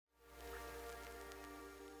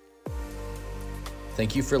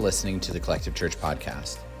Thank you for listening to the Collective Church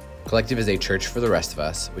podcast. Collective is a church for the rest of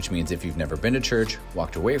us, which means if you've never been to church,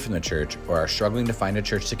 walked away from the church, or are struggling to find a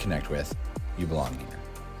church to connect with, you belong here.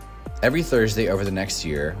 Every Thursday over the next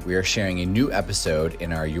year, we are sharing a new episode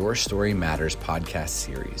in our Your Story Matters podcast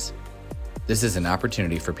series. This is an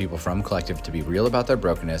opportunity for people from Collective to be real about their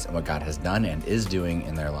brokenness and what God has done and is doing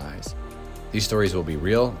in their lives. These stories will be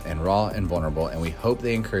real and raw and vulnerable, and we hope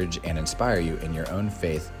they encourage and inspire you in your own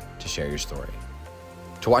faith to share your story.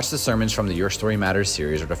 To watch the sermons from the Your Story Matters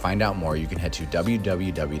series or to find out more, you can head to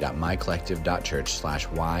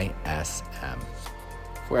www.mycollective.church/YSM.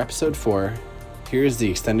 For episode 4, here is the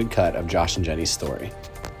extended cut of Josh and Jenny's story.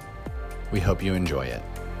 We hope you enjoy it.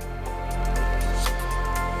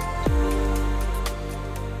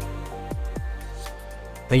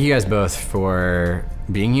 Thank you guys both for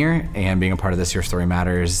being here and being a part of this Your Story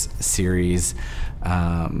Matters series.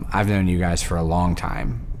 I've known you guys for a long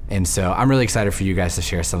time. And so I'm really excited for you guys to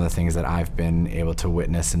share some of the things that I've been able to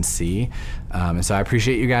witness and see. And so I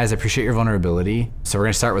appreciate you guys. I appreciate your vulnerability. So we're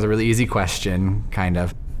going to start with a really easy question, kind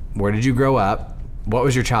of. Where did you grow up? What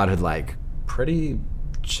was your childhood like? Pretty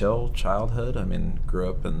chill childhood. I mean, grew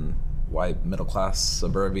up in white middle-class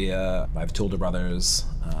suburbia. I have two older brothers,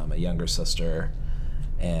 a younger sister,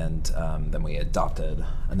 and then we adopted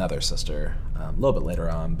another sister a little bit later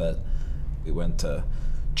on, but we went to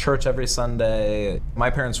church every Sunday. My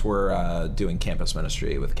parents were doing campus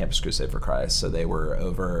ministry with Campus Crusade for Christ, so they were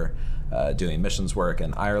over doing missions work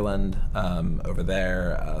in Ireland over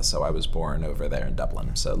there. So I was born over there in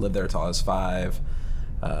Dublin. So lived there till I was 5,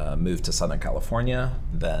 moved to Southern California.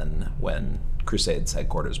 Then when Crusade's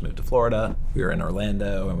headquarters moved to Florida, we were in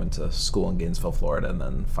Orlando. I went to school in Gainesville, Florida, and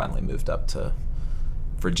then finally moved up to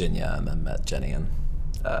Virginia and then met Jenny and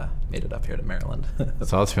made it up here to Maryland.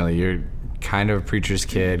 So ultimately, you're kind of a preacher's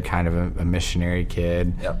kid, kind of a missionary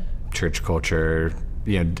kid, Yep. Church culture,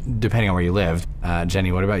 depending on where you lived.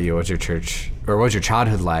 Jenny, what about you? What's your church, or what was your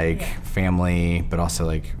childhood like, family, but also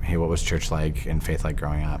like, hey, what was church like and faith like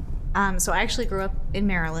growing up? So I actually grew up in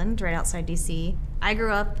Maryland, right outside DC. I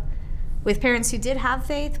grew up with parents who did have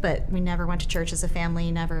faith, but we never went to church as a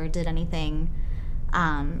family, never did anything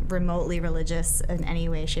remotely religious in any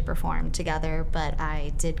way, shape, or form together. But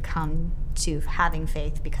I did come to having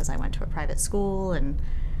faith because I went to a private school, and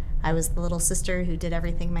I was the little sister who did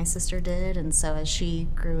everything my sister did. And so as she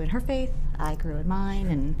grew in her faith, I grew in mine,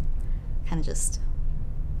 and kind of just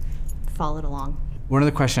followed along. One of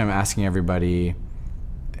the questions I'm asking everybody,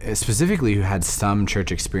 specifically who had some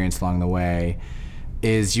church experience along the way,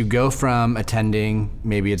 is you go from attending,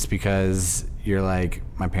 maybe it's because you're like,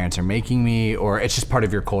 my parents are making me, or it's just part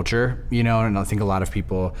of your culture, and I think a lot of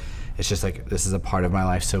people, it's just like, this is a part of my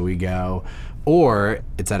life, so we go. Or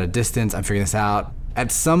it's at a distance, I'm figuring this out.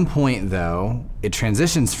 At some point, though, it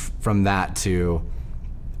transitions from that to,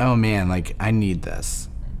 oh man, like, I need this.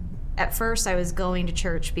 At first, I was going to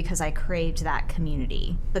church because I craved that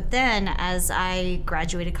community. But then, as I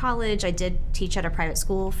graduated college, I did teach at a private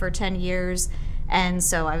school for 10 years. And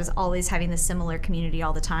so I was always having this similar community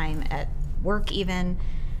all the time, at work even.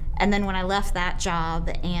 And then when I left that job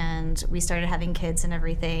and we started having kids and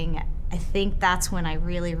everything, I think that's when I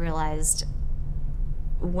really realized,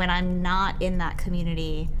 when I'm not in that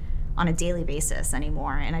community on a daily basis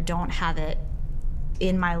anymore, and I don't have it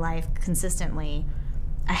in my life consistently,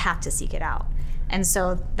 I have to seek it out. And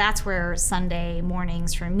so that's where Sunday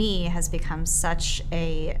mornings for me has become such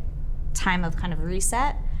a time of kind of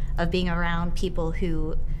reset, of being around people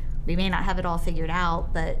who, we may not have it all figured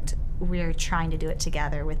out, but we're trying to do it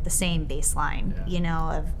together with the same baseline,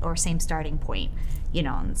 or same starting point,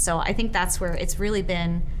 And so I think that's where it's really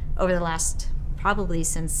been over the last, probably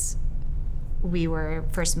since we were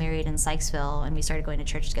first married in Sykesville and we started going to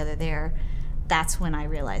church together there. That's when I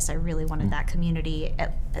realized I really wanted that community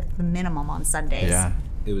at the minimum on Sundays. Yeah.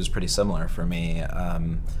 It was pretty similar for me.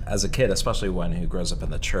 As a kid, especially one who grows up in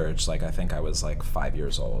the church, like I think I was like 5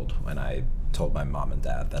 years old when I told my mom and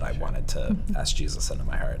dad that I wanted to ask Jesus into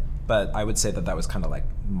my heart. But I would say that was kind of like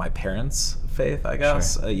my parents' faith, I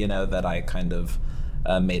guess, Sure. That I kind of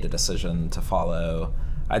made a decision to follow.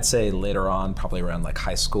 I'd say later on, probably around like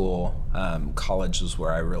high school, college was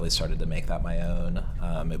where I really started to make that my own.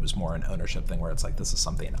 It was more an ownership thing where it's like, this is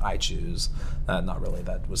something I choose, not really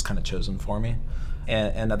that was kind of chosen for me.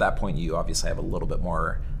 And at that point, you obviously have a little bit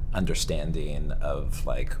more understanding of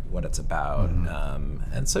like what it's about.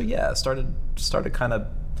 Mm-hmm. And so, yeah, started kind of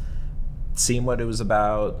seeing what it was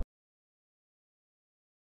about,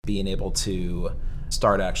 being able to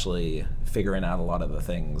start actually figuring out a lot of the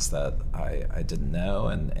things that I didn't know.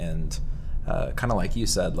 And kind of like you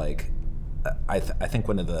said, like, I think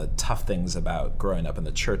one of the tough things about growing up in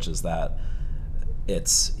the church is that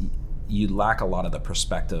you lack a lot of the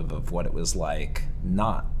perspective of what it was like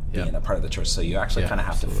not being a part of the church. So you actually kind of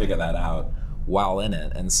have to figure that out while in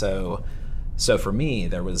it. And so for me,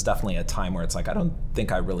 there was definitely a time where it's like, I don't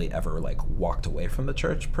think I really ever like walked away from the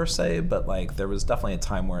church per se, but like there was definitely a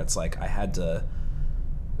time where it's like I had to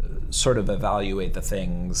sort of evaluate the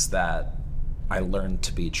things that I learned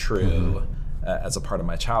to be true as a part of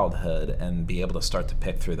my childhood, and be able to start to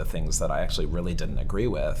pick through the things that I actually really didn't agree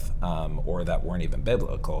with, or that weren't even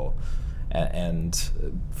biblical, and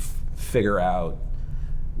figure out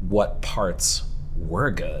what parts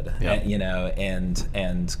were good,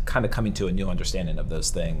 and kind of coming to a new understanding of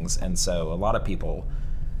those things. And so a lot of people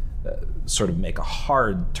sort of make a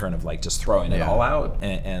hard turn of like just throwing it all out,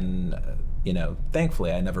 and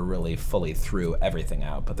thankfully I never really fully threw everything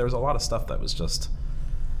out, but there was a lot of stuff that was just,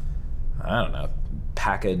 I don't know,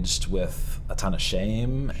 packaged with a ton of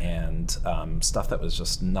shame and stuff that was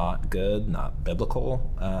just not good, not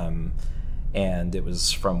biblical. And it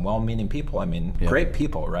was from well-meaning people. I mean, great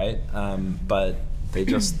people, right? But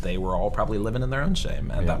they were all probably living in their own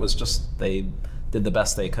shame. And that was just, they did the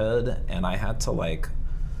best they could. And I had to like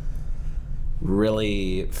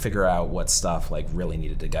really figure out what stuff like really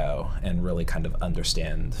needed to go and really kind of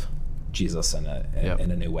understand Jesus in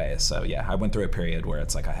a new way. So I went through a period where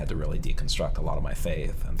it's like I had to really deconstruct a lot of my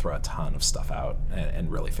faith and throw a ton of stuff out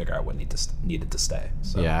and really figure out what needed to stay.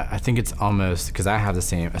 So. Yeah, I think it's almost, because I have a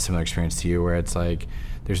similar experience to you, where it's like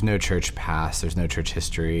there's no church past, there's no church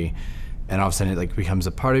history, and all of a sudden it like becomes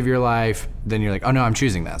a part of your life. Then you're like, oh no, I'm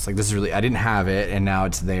choosing this. Like this is really, I didn't have it, and now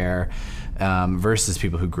it's there. Versus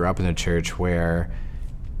people who grew up in the church where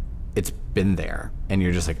it's been there and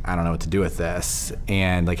you're just like, I don't know what to do with this.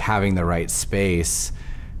 And like having the right space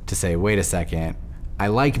to say, wait a second, I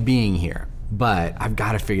like being here, but I've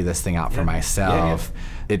got to figure this thing out for myself.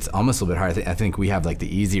 It's almost a little bit hard. I think we have like the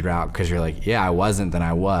easy route, because you're like, I wasn't, then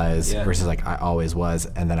I was, versus like I always was,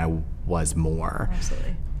 and then I was more.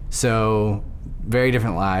 Absolutely. So very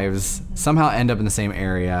different lives, somehow end up in the same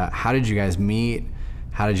area. How did you guys meet?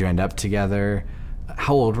 How did you end up together?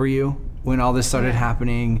 How old were you when all this started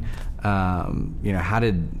happening? How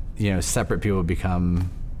did separate people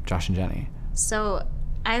become Josh and Jenny? So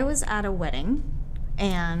I was at a wedding,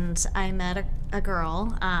 and I met a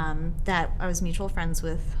girl that I was mutual friends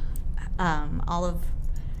with. All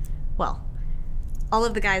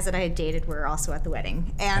of the guys that I had dated were also at the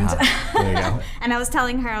wedding. And there you go. And I was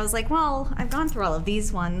telling her, I was like, well, I've gone through all of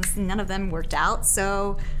these ones, and none of them worked out,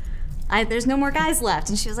 so there's no more guys left.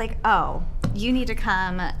 And she was like, oh, you need to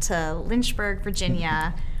come to Lynchburg,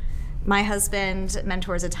 Virginia. My husband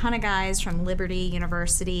mentors a ton of guys from Liberty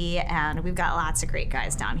University, and we've got lots of great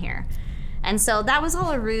guys down here. And so that was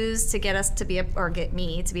all a ruse to get us to get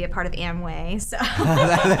me to be a part of Amway. So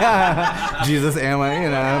Jesus, Amway,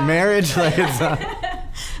 marriage. Like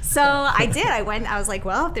So I did. I went. I was like,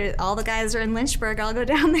 well, if all the guys are in Lynchburg, I'll go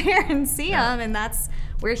down there and see them. And that's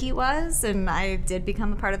where he was. And I did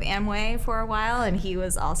become a part of Amway for a while, and he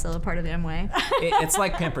was also a part of Amway. It's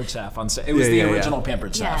like Pampered Chef. It was the original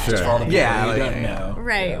Pampered Chef. Sure. Just for all the people who don't know.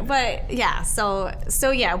 Right. Yeah. But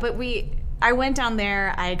but I went down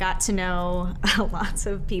there. I got to know lots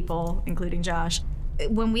of people, including Josh.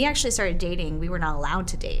 When we actually started dating, we were not allowed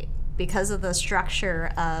to date because of the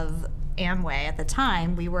structure of Amway at the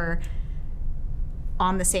time. We were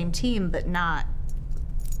on the same team, but not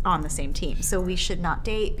on the same team. So we should not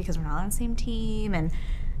date because we're not on the same team. And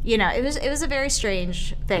it was a very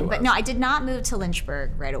strange thing. But no, I did not move to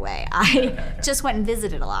Lynchburg right away. I just went and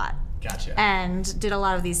visited a lot. Gotcha. And did a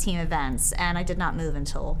lot of these team events, and I did not move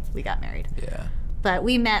until we got married. Yeah. But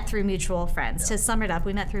we met through mutual friends. To sum it up,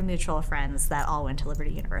 we met through mutual friends that all went to Liberty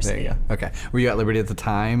University. There you go. Okay. Were you at Liberty at the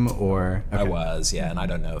time, or? Okay. I was, and I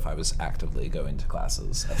don't know if I was actively going to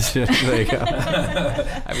classes. There you go.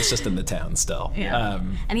 I was just in the town still. Yeah.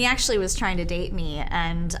 And he actually was trying to date me,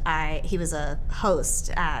 and he was a host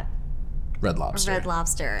at Red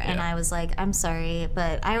Lobster. And I was like, I'm sorry,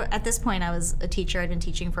 but at this point I was a teacher. I'd been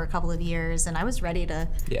teaching for a couple of years, and I was ready to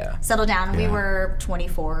settle down. We were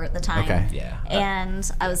 24 at the time. Okay. Yeah. And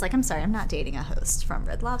I was like, I'm sorry, I'm not dating a host from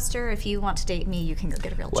Red Lobster. If you want to date me, you can go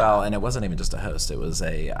get a real job. Well, and it wasn't even just a host. It was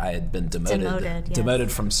I had been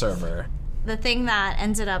demoted from server. The thing that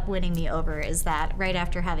ended up winning me over is that right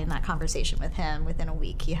after having that conversation with him, within a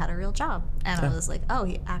week, he had a real job. And I was like, oh,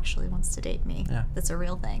 he actually wants to date me. Yeah. That's a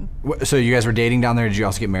real thing. So you guys were dating down there? Did you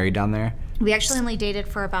also get married down there? We actually only dated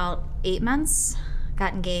for about 8 months,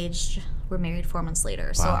 got engaged, were married 4 months later.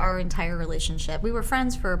 Wow. So our entire relationship, we were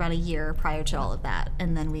friends for about a year prior to all of that.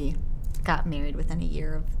 And then we got married within a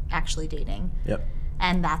year of actually dating. Yep.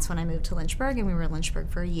 And that's when I moved to Lynchburg, and we were in Lynchburg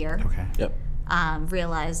for a year. Okay. Yep.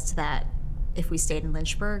 Realized that if we stayed in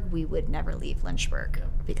Lynchburg, we would never leave Lynchburg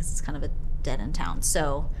because it's kind of a dead-end town.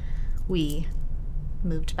 So we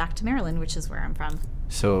moved back to Maryland, which is where I'm from.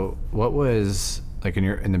 So what was like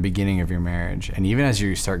in the beginning of your marriage, and even as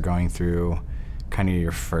you start going through kind of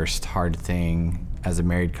your first hard thing as a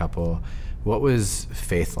married couple, what was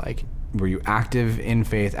faith like? Were you active in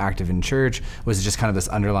faith, active in church? Was it just kind of this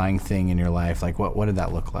underlying thing in your life? Like what did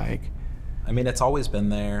that look like? I mean, it's always been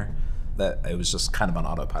there. That it was just kind of on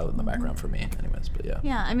autopilot in the background for me anyways, but yeah.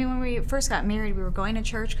 Yeah, I mean, when we first got married, we were going to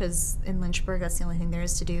church because in Lynchburg, that's the only thing there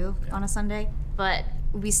is to do on a Sunday. But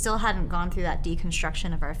we still hadn't gone through that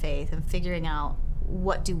deconstruction of our faith and figuring out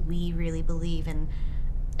what do we really believe in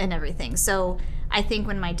and everything. So I think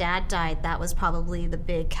when my dad died, that was probably the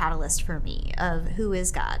big catalyst for me of who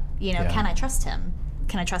is God? You know, can I trust him?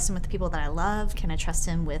 Can I trust him with the people that I love? Can I trust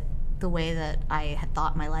him with the way that I had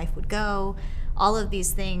thought my life would go? All of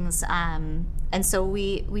these things. And so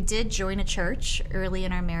we did join a church early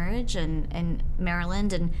in our marriage in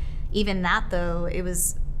Maryland. And even that, though, it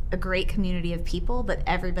was a great community of people, but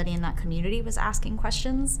everybody in that community was asking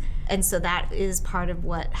questions. And so that is part of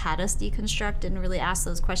what had us deconstruct and really ask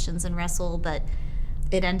those questions and wrestle. But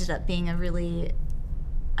it ended up being a really,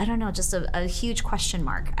 I don't know, just a huge question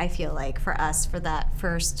mark, I feel like, for us for that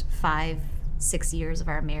first 5-6 years of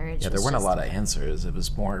our marriage. Yeah, there weren't a lot of answers. It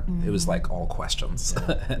was more, it was like all questions.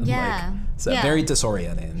 And very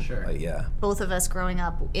disorienting. Sure. Like, both of us growing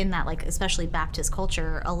up in that, like, especially Baptist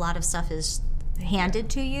culture, a lot of stuff is handed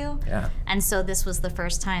to you. Yeah. And so this was the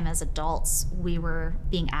first time as adults we were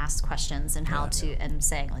being asked questions and how to, and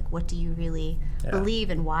saying, like, what do you really believe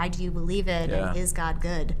and why do you believe it? And is God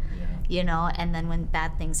good? You know, and then when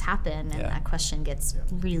bad things happen and that question gets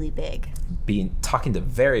really big. Talking to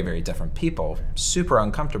very, very different people, super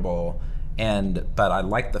uncomfortable. But I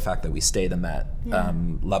like the fact that we stayed in that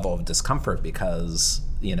level of discomfort because,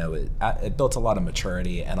 you know, it built a lot of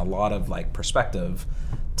maturity and a lot of like perspective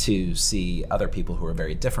to see other people who are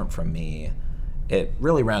very different from me. It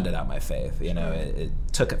really rounded out my faith. You know, it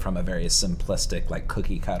took it from a very simplistic, like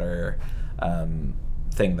cookie cutter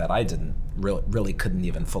thing that I didn't really couldn't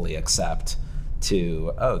even fully accept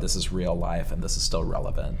to, oh, this is real life and this is still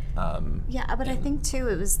relevant. But I think too,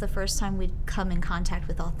 it was the first time we'd come in contact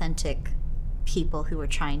with authentic people who were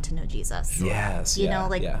trying to know Jesus. Yes. You know,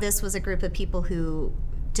 like this was a group of people who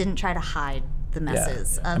didn't try to hide the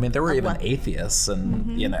messes. I mean, there were even atheists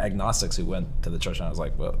and you know, agnostics who went to the church, and I was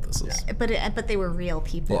like, "Well, this is." But they were real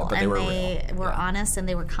people, but and they were honest, and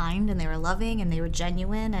they were kind, and they were loving, and they were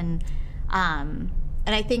genuine, and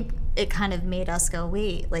I think it kind of made us go,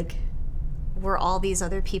 wait, like, were all these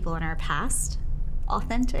other people in our past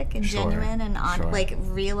authentic and genuine and like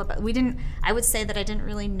real? I would say that I didn't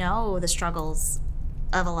really know the struggles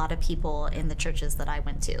of a lot of people in the churches that I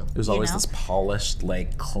went to. It was always this polished,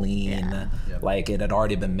 like clean, like it had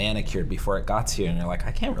already been manicured before it got to you, and you're like,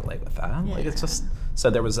 I can't relate with that. Like it's just, so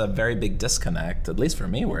there was a very big disconnect, at least for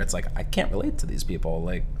me, where it's like, I can't relate to these people.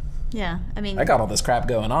 Like, I mean, I got all this crap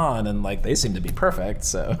going on and like they seem to be perfect,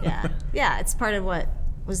 so. It's part of what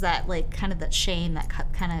was that, like, kind of that shame that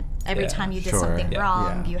kind of every time you did something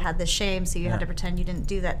wrong, you had the shame, so you had to pretend you didn't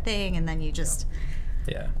do that thing, and then you just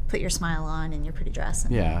put your smile on and your pretty dress.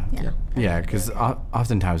 And, because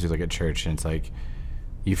oftentimes we look at church and it's like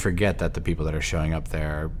you forget that the people that are showing up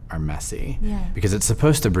there are messy. Because it's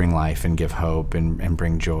supposed to bring life and give hope and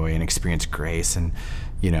bring joy and experience grace. And,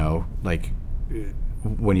 you know, like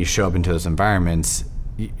when you show up into those environments,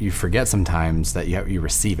 you forget sometimes that you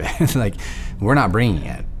receive it. Like, we're not bringing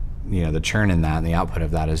it. You know, the churn in that and the output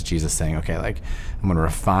of that is Jesus saying, okay, like, I'm going to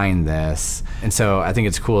refine this. And so I think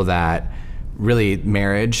it's cool that really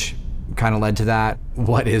marriage kind of led to that.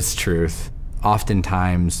 What is truth?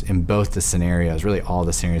 Oftentimes in both the scenarios, really all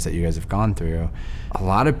the scenarios that you guys have gone through, a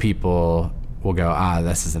lot of people will go,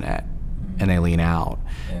 this isn't it. And they lean out.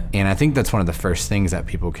 And I think that's one of the first things that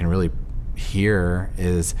people can really hear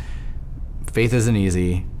is faith isn't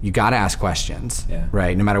easy. You got to ask questions,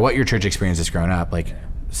 right? No matter what your church experience has grown up, like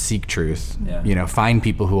seek truth, you know, find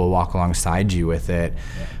people who will walk alongside you with it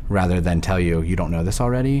rather than tell you, you don't know this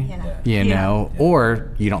already, you know,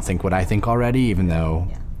 or you don't think what I think already, even though,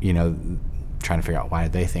 you know, trying to figure out why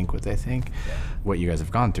they think what they think. What you guys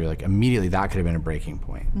have gone through, like immediately that could have been a breaking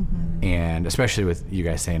point. And especially with you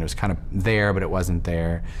guys saying it was kind of there, but it wasn't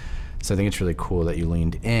there. So I think it's really cool that you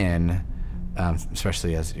leaned in,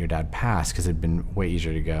 especially as your dad passed, because it'd been way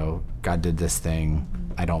easier to go, God did this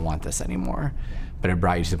thing, I don't want this anymore. But it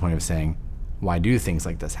brought you to the point of saying, why do things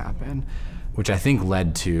like this happen? Which I think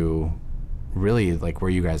led to really like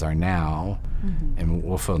where you guys are now, and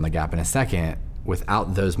we'll fill in the gap in a second.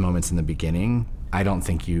 Without those moments in the beginning, I don't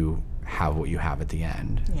think you have what you have at the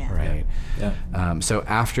end, Yeah. right? Yeah. So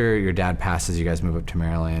after your dad passes, you guys move up to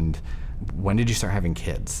Maryland. When did you start having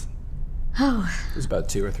kids? Oh, It was about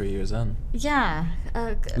 2 or 3 years in. yeah.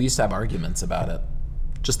 We used to have arguments about it.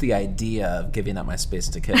 Just the idea of giving up my space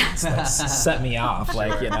to kids set me off.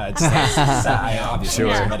 Like, it's I obviously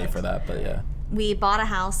wasn't ready for that, but yeah. We bought a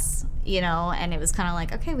house, and it was kind of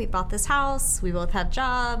like, okay, we bought this house. We both had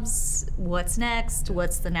jobs. What's next?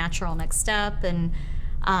 What's the natural next step? And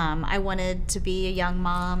I wanted to be a young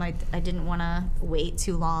mom. I didn't want to wait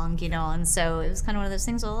too long, and so it was kind of one of those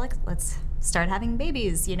things, well, like, let's start having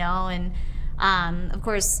babies, and of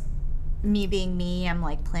course, me being me, I'm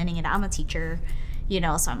like planning it. I'm a teacher,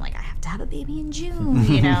 so I'm like, I have to have a baby in June,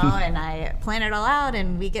 and I plan it all out,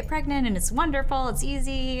 and we get pregnant, and it's wonderful. It's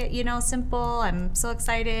easy, simple. I'm so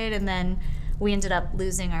excited. And then we ended up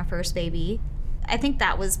losing our first baby. I think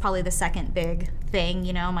that was probably the second big thing.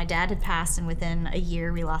 My dad had passed, and within a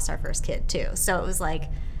year we lost our first kid too. So it was like,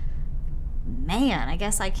 man, I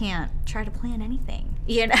guess I can't try to plan anything,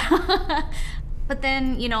 But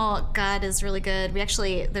then, God is really good.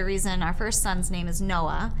 The reason our first son's name is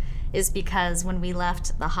Noah is because when we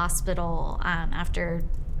left the hospital after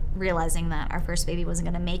realizing that our first baby wasn't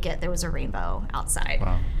going to make it, there was a rainbow outside.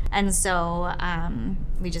 Wow. And so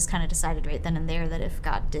we just kind of decided right then and there that if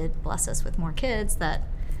God did bless us with more kids, that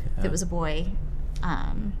if it was a boy,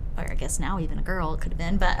 or I guess now even a girl it could have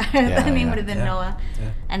been, but the name would have been Noah.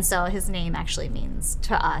 Yeah. And so his name actually means,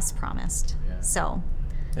 to us, promised.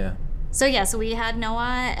 Yeah. So we had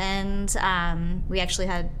Noah, and we actually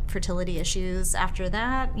had fertility issues after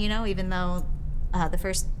that, even though the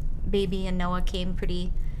first baby and Noah came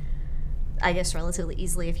pretty, I guess, relatively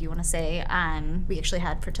easily, if you want to say. We actually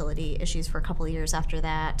had fertility issues for a couple of years after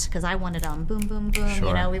that because I wanted them boom, boom, boom.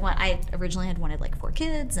 Sure. I originally had wanted like 4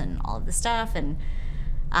 kids and all of this stuff, and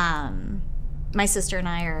my sister and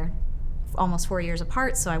I are almost 4 years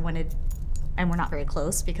apart, so I wanted. And we're not very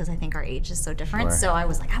close because I think our age is so different. Sure. So I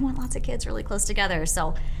was like, I want lots of kids really close together.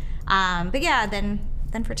 So, but yeah, then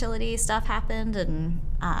fertility stuff happened, and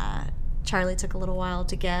Charlie took a little while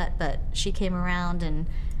to get, but she came around, and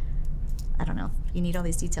I don't know if you need all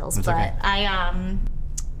these details, That's but okay.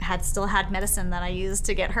 I still had medicine that I used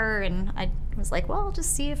to get her, and I was like, well, I'll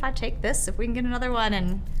just see if I take this, if we can get another one.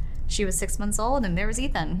 And she was 6 months old, and there was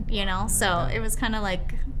Ethan, so it was kind of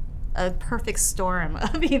like a perfect storm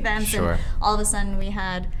of events. Sure. And all of a sudden we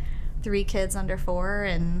had 3 kids under 4,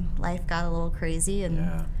 and life got a little crazy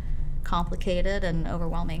and complicated and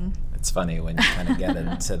overwhelming. It's funny when you kind of get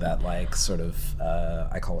into that, like, sort of,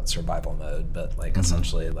 I call it survival mode, but like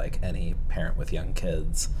essentially like any parent with young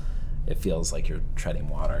kids, it feels like you're treading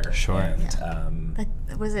water. Sure. And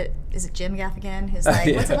But is it Jim Gaffigan who's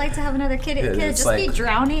like, what's it like to have another kid? it's Just like, be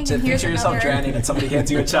drowning, to and here's picture yourself another. drowning and somebody hands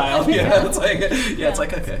you a child. It's like, it's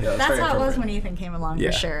like, okay, yeah, That's very how it was appropriate. when Ethan came along, Yeah.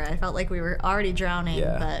 for sure. I felt like we were already drowning,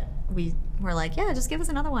 Yeah. but we were like, yeah, just give us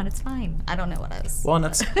another one. It's fine. I don't know what I was. Well, and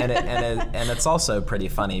it's also pretty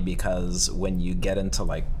funny because when you get into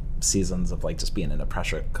like seasons of like just being in a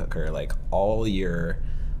pressure cooker, like all your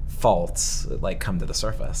faults like come to the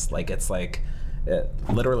surface. Like it's like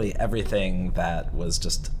literally everything that was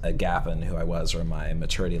just a gap in who I was or my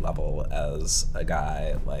maturity level as a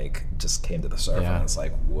guy, like just came to the surface. Yeah. And it's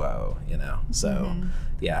like, whoa, So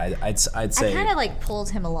yeah, I'd say I kind of like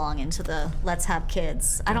pulled him along into the let's have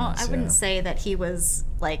kids. I wouldn't yeah. say that he was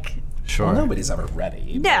like. Sure. Well, nobody's ever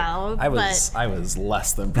ready. No, I was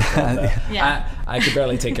less than prepared. Yeah. I could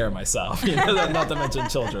barely take care of myself, not to mention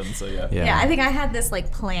children. So yeah. Yeah, I think I had this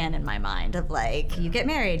like plan in my mind of like, you get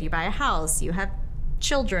married, you buy a house, you have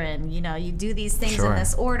children, you do these things Sure. in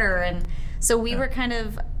this order. And so we were kind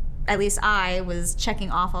of, at least I was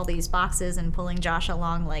checking off all these boxes and pulling Josh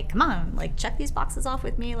along like, come on, like check these boxes off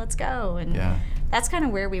with me, let's go. And that's kind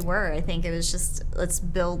of where we were. I think it was just, let's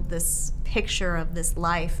build this picture of this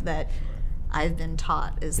life that I've been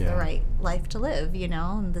taught is the right life to live,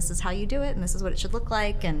 and this is how you do it, and this is what it should look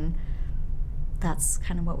like. And that's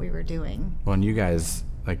kind of what we were doing. Well, and you guys,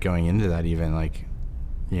 like going into that, even like,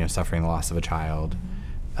 suffering the loss of a child,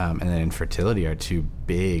 and then infertility are 2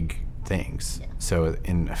 big things. Yeah. So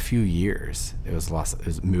in a few years, it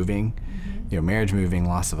was moving, marriage moving,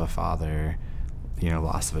 loss of a father,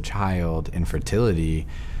 loss of a child, infertility,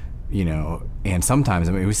 and sometimes,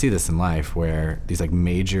 we see this in life where these like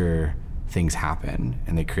major things happen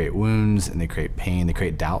and they create wounds and they create pain, they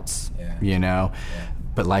create doubts,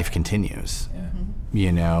 but life continues,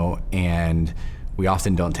 and we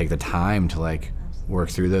often don't take the time to like work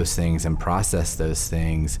through those things and process those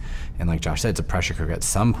things. And like Josh said, it's a pressure cooker. At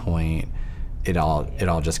some point, it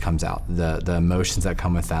all just comes out. The emotions that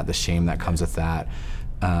come with that, the shame that comes with that,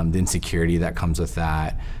 the insecurity that comes with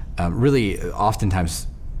that, really oftentimes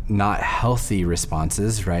not healthy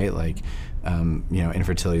responses, right? Like,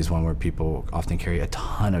 infertility is one where people often carry a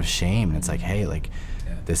ton of shame, and it's like, hey, like,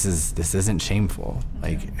 this isn't shameful.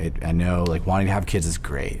 Like, I know, like, wanting to have kids is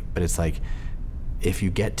great, but it's like, if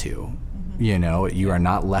you get to, you are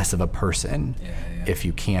not less of a person if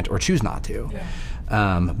you can't or choose not to.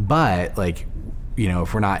 But like,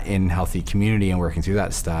 if we're not in healthy community and working through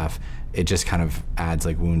that stuff, it just kind of adds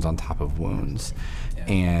like wounds on top of wounds.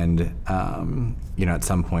 And, at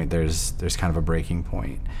some point there's kind of a breaking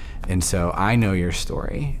point. And so I know your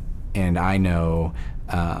story, and I know,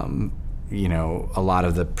 a lot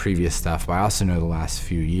of the previous stuff, but I also know the last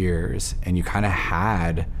few years, and you kind of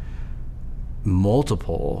had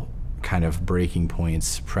multiple kind of breaking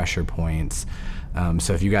points, pressure points.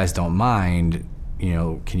 So if you guys don't mind,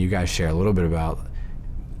 can you guys share a little bit about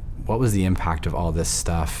what was the impact of all this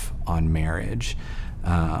stuff on marriage?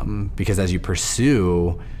 Because as you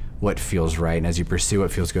pursue what feels right, and as you pursue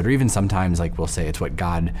what feels good, or even sometimes like we'll say it's what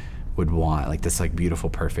God would want, like this like beautiful,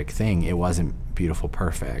 perfect thing, it wasn't beautiful,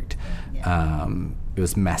 perfect. It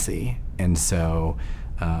was messy. And so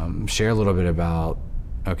share a little bit about,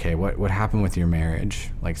 okay, what happened with your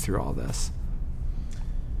marriage, like through all this?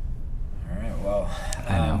 All right, well.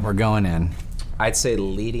 I know, we're going in. I'd say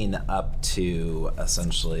leading up to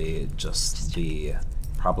essentially just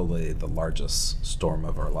probably the largest storm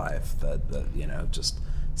of our life, that just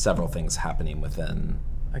several things happening within,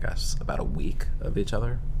 I guess, about a week of each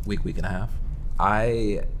other, week and a half.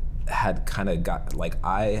 I had kind of got, like,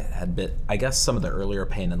 I guess some of the earlier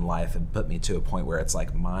pain in life had put me to a point where it's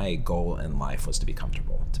like my goal in life was to be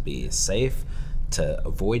comfortable, to be safe, to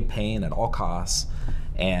avoid pain at all costs.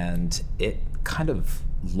 And it kind of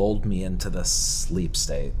lulled me into this sleep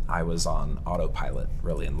state. I was on autopilot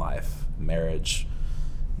really in life, marriage,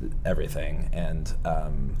 everything, and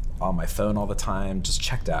on my phone all the time, just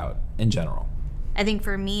checked out in general. I think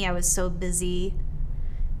for me, I was so busy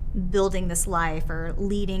building this life or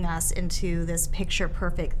leading us into this picture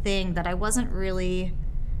perfect thing that I wasn't really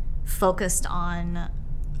focused on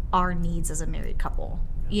our needs as a married couple,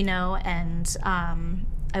 and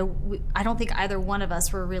I don't think either one of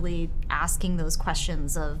us were really asking those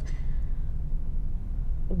questions of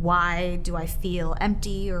why do I feel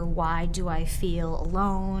empty, or why do I feel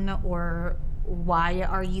alone, or why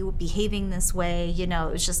are you behaving this way? It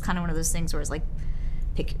was just kind of one of those things where it's like,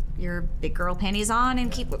 pick your big girl panties on and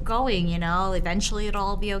keep it going, eventually it'll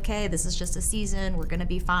all be okay. This is just a season. We're going to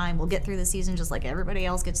be fine. We'll get through the season just like everybody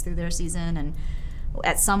else gets through their season. And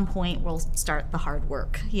at some point we'll start the hard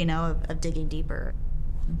work, of digging deeper.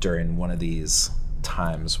 During one of these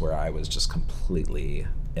times where I was just completely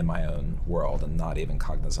in my own world and not even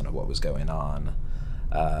cognizant of what was going on,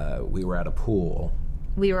 we were at a pool.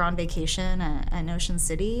 We were on vacation in Ocean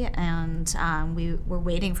City, and we were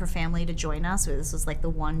waiting for family to join us. So this was like the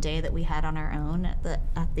one day that we had on our own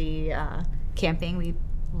at the camping. We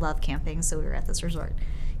love camping, so we were at this resort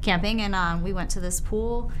camping, and we went to this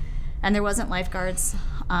pool, and there wasn't lifeguards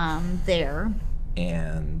there.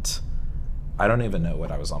 And I don't even know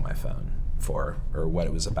what I was on my phone for or what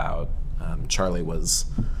it was about. Charlie was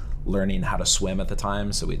learning how to swim at the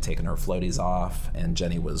time, so we'd taken her floaties off, and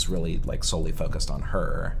Jenny was really like solely focused on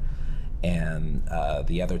her. And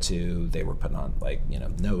the other two, they were putting on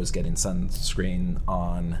Noah was getting sunscreen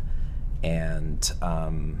on. And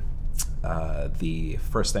the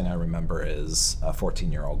first thing I remember is a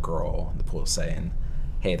 14-year-old girl in the pool saying,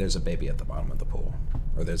 "Hey, there's a baby at the bottom of the pool,"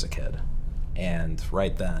 or "There's a kid." And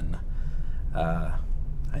right then, I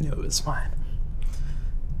knew it was mine.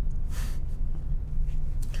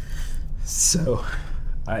 So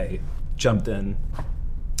I jumped in,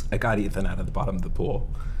 I got Ethan out of the bottom of the pool,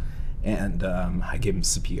 and I gave him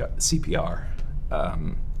CPR.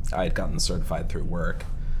 I had gotten certified through work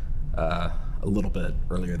a little bit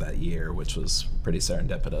earlier that year, which was pretty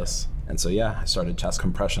serendipitous. And so, I started chest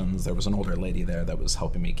compressions. There was an older lady there that was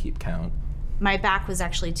helping me keep count. My back was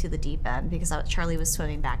actually to the deep end because Charlie was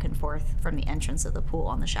swimming back and forth from the entrance of the pool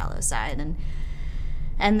on the shallow side.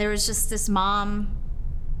 And there was just this mom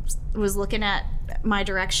was looking at my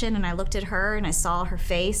direction, and I looked at her and I saw her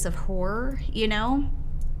face of horror,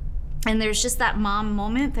 and there's just that mom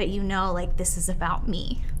moment that like, this is about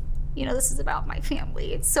me, this is about my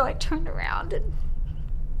family. And so I turned around and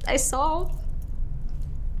I saw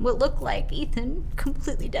what looked like Ethan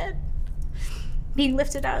completely dead, being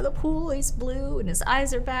lifted out of the pool. He's blue and his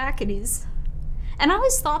eyes are back, and I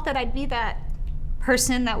always thought that I'd be that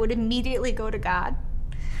person that would immediately go to God.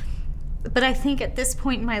 But I think at this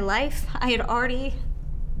point in my life, I had already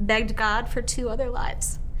begged God for 2 other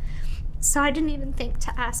lives. So I didn't even think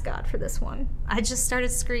to ask God for this one. I just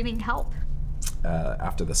started screaming help.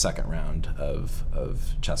 after the second round of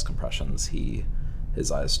chest compressions,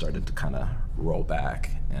 his eyes started to kind of roll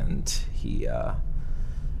back, and he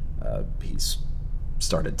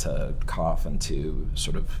started to cough and to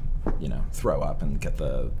sort of, throw up and get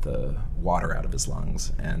the water out of his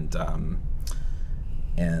lungs, and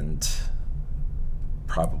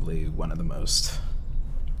probably one of the most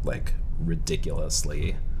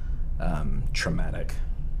ridiculously traumatic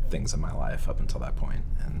things in my life up until that point.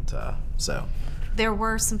 And so there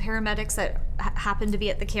were some paramedics that happened to be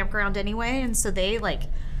at the campground anyway, and so they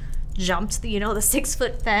jumped the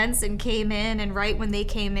 6-foot fence and came in, and right when they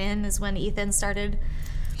came in is when Ethan started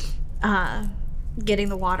getting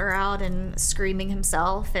the water out and screaming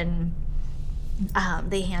himself, and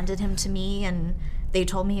they handed him to me, and they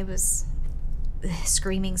told me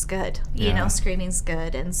screaming's good, screaming's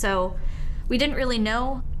good. And so we didn't really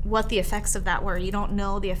know what the effects of that were. You don't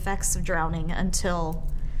know the effects of drowning until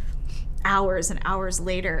hours and hours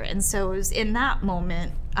later. And so it was in that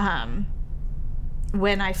moment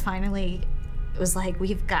when I finally was like,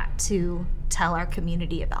 we've got to tell our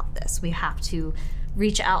community about this. We have to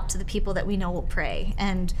reach out to the people that we know will pray.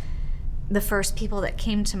 And the first people that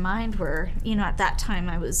came to mind were, at that time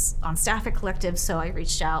I was on staff at Collective, so I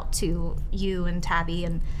reached out to you and Tabby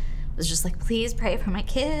and was just like, please pray for my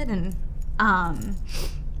kid. And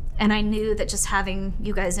I knew that just having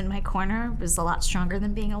you guys in my corner was a lot stronger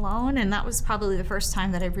than being alone. And that was probably the first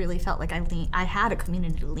time that I really felt like I had a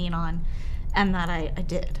community to lean on, and that I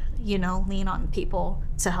did, lean on people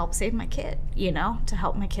to help save my kid, to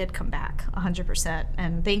help my kid come back 100%.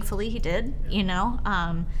 And thankfully he did,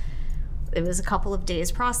 It was a couple of days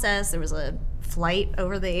process. There was a flight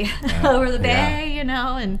over the over the bay,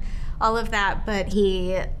 and all of that. But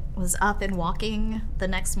he was up and walking the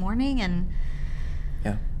next morning and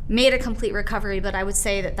made a complete recovery. But I would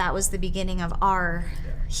say that was the beginning of our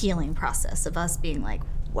healing process, of us being like,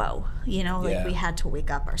 whoa, we had to wake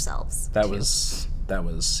up ourselves. That was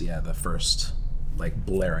the first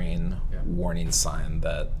blaring warning sign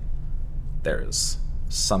that there's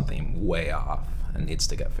something way off and needs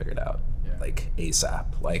to get figured out. ASAP,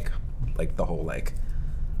 the whole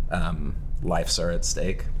lives are at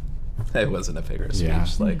stake. It wasn't a figure of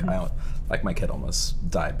speech. My kid almost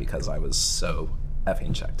died because I was so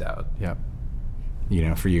effing checked out. Yep.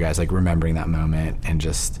 For you guys, remembering that moment, and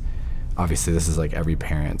just obviously this is every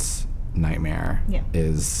parent's nightmare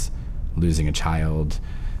is losing a child,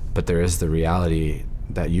 but there is the reality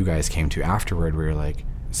that you guys came to afterward where you're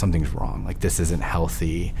something's wrong, this isn't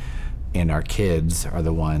healthy, and our kids are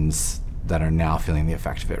the ones that are now feeling the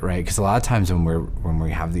effect of it, right? Because a lot of times when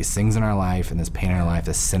we have these things in our life and this pain in our life,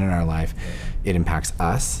 this sin in our life, it impacts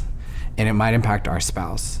us, and it might impact our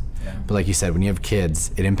spouse. Yeah. But like you said, when you have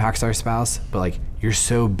kids, it impacts our spouse, but you're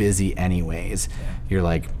so busy anyways,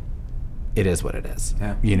 you're it is what it is,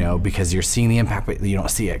 because you're seeing the impact, but you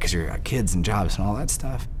don't see it because you've got kids and jobs and all that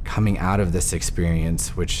stuff. Coming out of this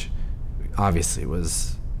experience, which obviously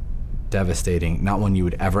was devastating, not one you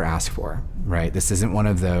would ever ask for, right? This isn't one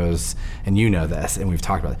of those, and you know this, and we've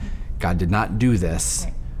talked about it. God did not do this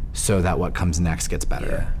so that what comes next gets better.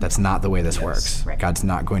 Yeah. That's not the way this works. Right. God's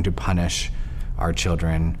not going to punish our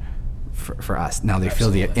children for us. Now they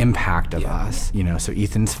feel the impact of us, so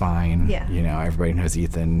Ethan's fine. Yeah. Everybody knows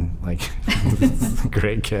Ethan,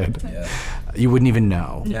 great kid. Yeah. You wouldn't even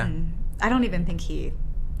know. Yeah. I don't even think he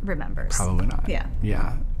remembers. Probably not. Yeah.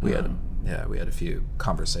 Yeah. We had a few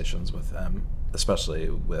conversations with them, especially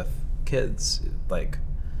with kids.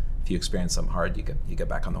 If you experience something hard, you get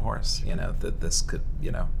back on the horse. That this could,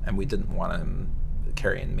 and we didn't want him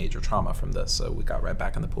carrying major trauma from this, so we got right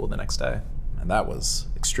back in the pool the next day, and that was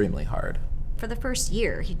extremely hard. For the first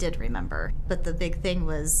year, he did remember, but the big thing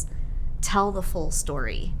was tell the full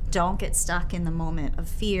story. Don't get stuck in the moment of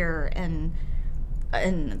fear and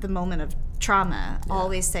in the moment of trauma.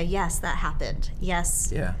 Always say, yes, that happened.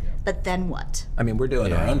 Yes. Yeah. But then what? I mean, we're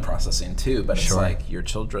doing our own processing too, but it's your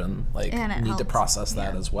children need to process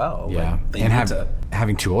that as well. Yeah. And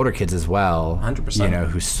having two older kids as well. 100%.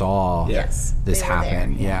 Who saw this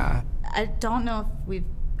happen. Yeah. I don't know if we've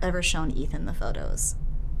ever shown Ethan the photos.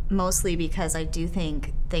 Mostly because I do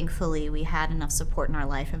think, thankfully, we had enough support in our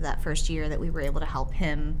life of that first year that we were able to help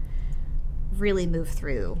him really move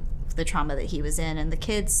through the trauma that he was in. And the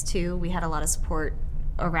kids, too, we had a lot of support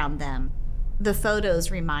around them. The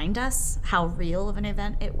photos remind us how real of an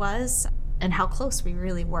event it was and how close we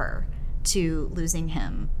really were to losing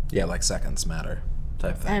him. Yeah, seconds matter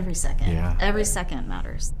type thing. Every second. Yeah. Every second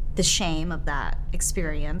matters. The shame of that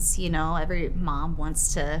experience, every mom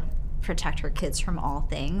wants to protect her kids from all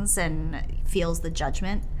things and feels the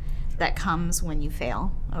judgment that comes when you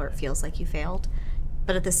fail or it feels like you failed.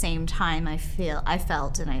 But at the same time, I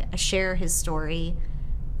felt, and I share his story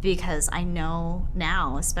because I know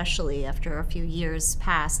now, especially after a few years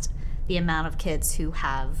past, the amount of kids who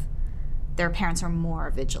have their parents are more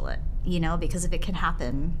vigilant, because if it can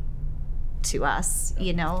happen to us,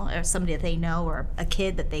 or somebody that they know, or a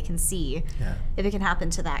kid that they can see, if it can happen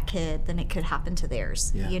to that kid, then it could happen to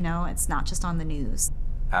theirs. It's not just on the news.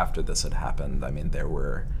 After this had happened, I mean, there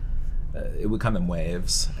were it would come in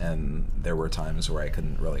waves, and there were times where I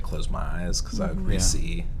couldn't really close my eyes because I would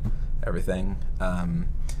re-see everything.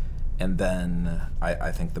 And then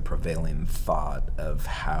I think the prevailing thought of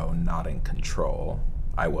how not in control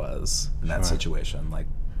I was in that situation, like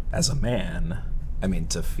as a man, I mean,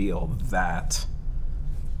 to feel that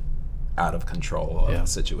out of control of the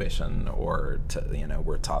situation, or to,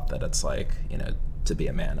 we're taught that it's like, to be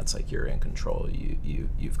a man, it's like you're in control,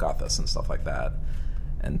 you've got this and stuff like that.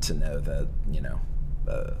 And to know that,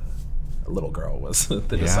 a little girl was the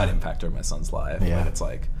deciding factor of my son's life. Like, it's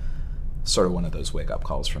like sort of one of those wake-up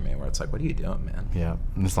calls for me where it's like, what are you doing, man? Yeah,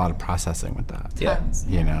 and there's a lot of processing with that. Tons.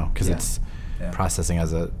 Because it's processing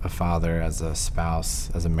as a father, as a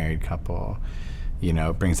spouse, as a married couple.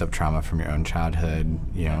 It brings up trauma from your own childhood.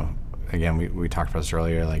 Again, we talked about this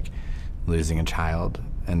earlier, like losing a child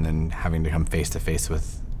and then having to come face to face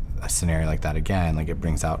with a scenario like that again. Like, it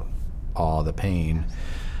brings out all the pain.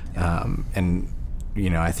 And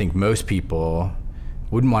I think most people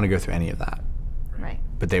wouldn't want to go through any of that, right?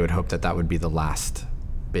 But they would hope that would be the last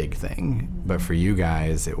big thing. But for you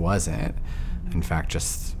guys, it wasn't. In fact,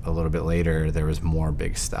 just a little bit later, there was more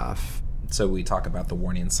big stuff. So we talk about the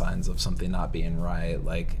warning signs of something not being right.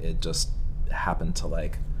 Like, it just happened to,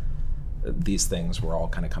 like, these things were all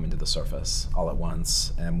kind of coming to the surface all at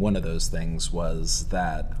once. And one of those things was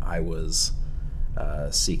that I was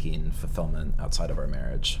seeking fulfillment outside of our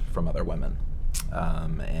marriage from other women.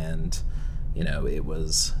 And, it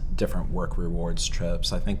was different work rewards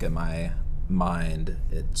trips. I think in my mind,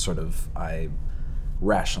 I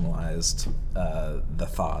rationalized the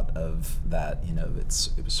thought of that,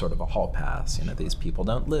 it was sort of a hall pass. These people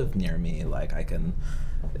don't live near me. Like, I can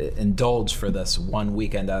indulge for this one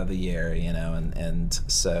weekend out of the year, and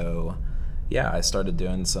so, I started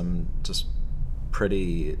doing some just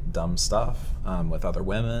pretty dumb stuff with other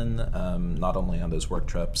women, not only on those work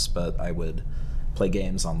trips, but I would play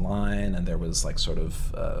games online, and there was like sort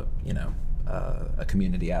of a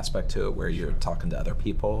community aspect to it where you're talking to other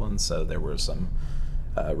people, and so there were some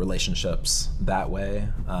relationships that way,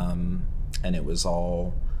 and it was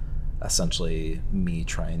all essentially me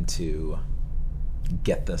trying to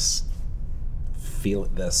get this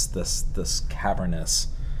cavernous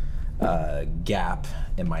gap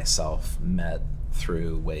in myself met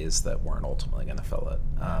through ways that weren't ultimately going to fill it.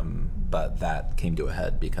 But that came to a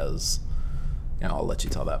head because, I'll let you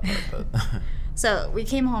tell that part. But So we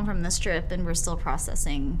came home from this trip, and we're still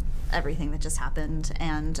processing everything that just happened.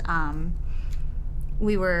 And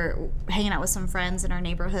we were hanging out with some friends in our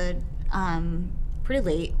neighborhood pretty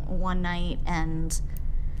late one night, and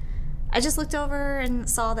I just looked over and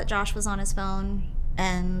saw that Josh was on his phone,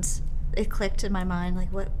 and it clicked in my mind,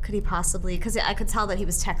 like, what could he possibly, because I could tell that he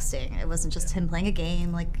was texting. It wasn't just him playing a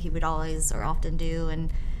game like he would always or often do,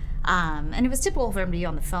 and it was typical for him to be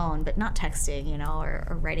on the phone, but not texting,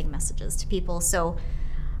 or writing messages to people. So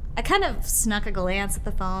I kind of snuck a glance at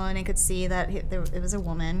the phone and could see that it was a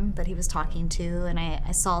woman that he was talking to, and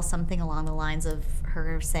I saw something along the lines of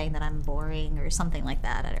her saying that I'm boring or something like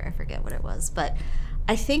that. I forget what it was, but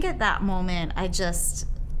I think at that moment I just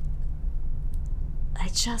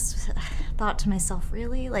thought to myself,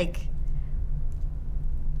 really, like,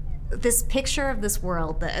 this picture of this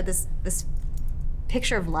world, this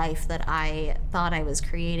picture of life that I thought I was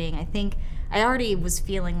creating, I think I already was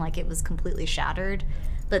feeling like it was completely shattered,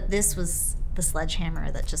 but this was the sledgehammer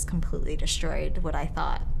that just completely destroyed what I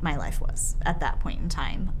thought my life was at that point in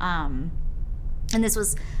time. And this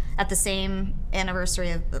was at the same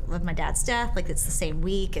anniversary of my dad's death. Like, it's the same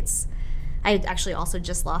week. I had actually also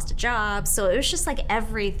just lost a job. So it was just like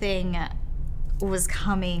everything was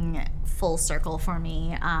coming full circle for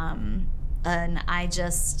me. And I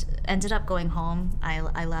just ended up going home.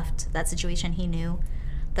 I left that situation. He knew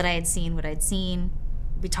that I had seen what I'd seen.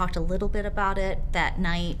 We talked a little bit about it that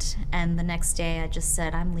night, and the next day I just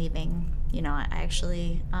said, I'm leaving. I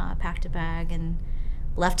actually packed a bag and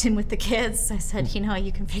left him with the kids. I said,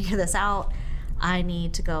 you can figure this out. I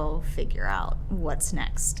need to go figure out what's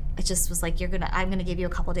next. It just was like, I'm gonna give you a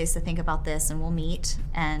couple days to think about this, and we'll meet,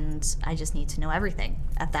 and I just need to know everything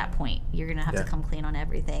at that point. You're gonna have to come clean on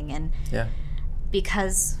everything. And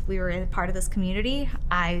because we were in part of this community,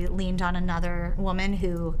 I leaned on another woman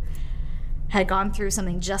who had gone through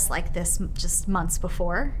something just like this just months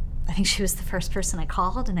before. I think she was the first person I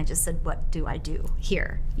called, and I just said, what do I do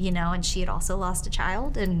here? And she had also lost a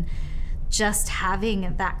child, and just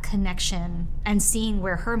having that connection and seeing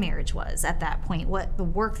where her marriage was at that point, what the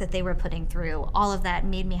work that they were putting through, all of that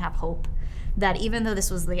made me have hope that even though this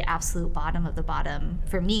was the absolute bottom of the bottom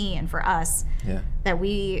for me and for us, that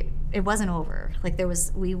it wasn't over. Like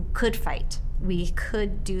we could fight. We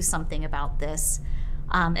could do something about this.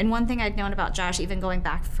 And one thing I'd known about Josh, even going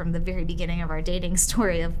back from the very beginning of our dating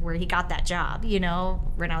story of where he got that job,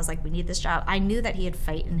 when I was like, we need this job, I knew that he had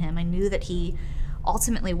fight in him. I knew that he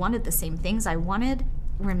ultimately wanted the same things I wanted.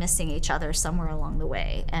 We're missing each other somewhere along the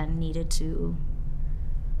way and needed to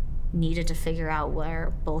figure out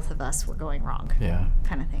where both of us were going wrong. Yeah.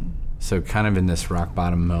 Kind of thing. So kind of in this rock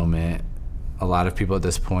bottom moment, a lot of people at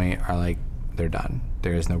this point are like, they're done.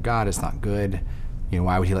 There is no God. It's not good.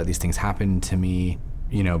 Why would he let these things happen to me?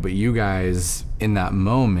 But you guys in that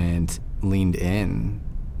moment leaned in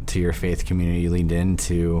to your faith community, leaned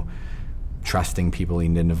into trusting people,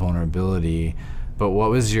 leaned into vulnerability. But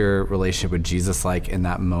what was your relationship with Jesus like in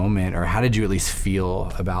that moment? Or how did you at least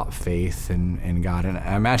feel about faith and God? And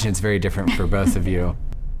I imagine it's very different for both of you.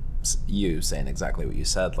 You saying exactly what you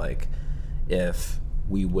said, like if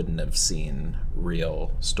we wouldn't have seen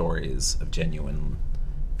real stories of genuine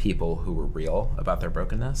people who were real about their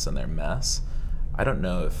brokenness and their mess, I don't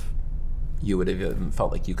know if you would have even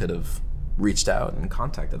felt like you could have reached out and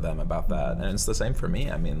contacted them about that. And it's the same for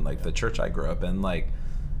me. I mean, like the church I grew up in, like,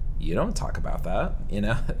 you don't talk about that,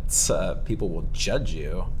 it's people will judge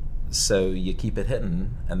you, so you keep it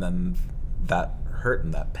hidden, and then that hurt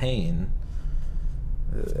and that pain,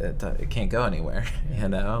 it can't go anywhere,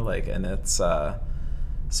 and it's so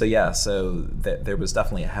there was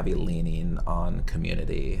definitely a heavy leaning on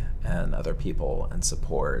community and other people and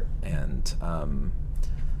support, and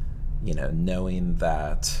knowing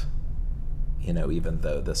that even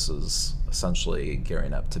though this was essentially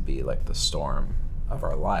gearing up to be like the storm of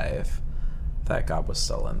our life, that God was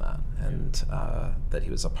still in that, and that he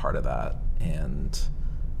was a part of that, and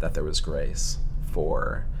that there was grace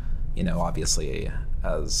for, obviously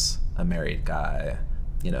as a married guy,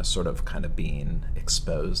 sort of kind of being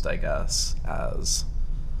exposed, I guess, as,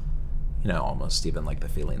 almost even like the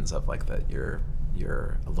feelings of like that you're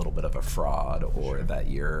a little bit of a fraud, or that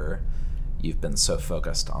you've been so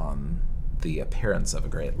focused on the appearance of a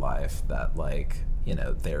great life that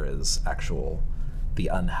there is the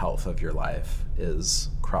unhealth of your life is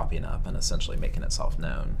cropping up and essentially making itself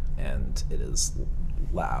known, and it is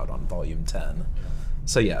loud on volume 10.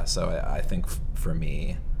 So I think for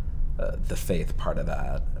me, the faith part of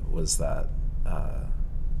that was that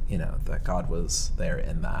that God was there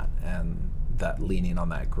in that, and that leaning on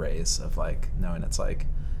that grace of knowing it's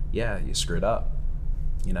you screwed up,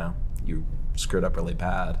 you screwed up really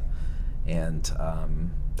bad, and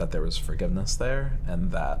that there was forgiveness there,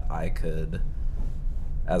 and that I could,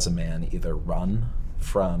 as a man, either run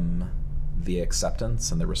from the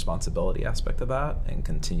acceptance and the responsibility aspect of that and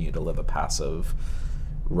continue to live a passive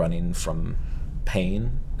running from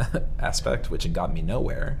pain aspect, which had got me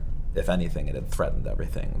nowhere. If anything, it had threatened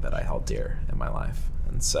everything that I held dear in my life.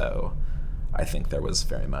 And so I think there was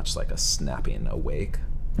very much like a snapping awake,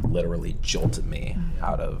 literally jolted me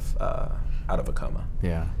out of a coma.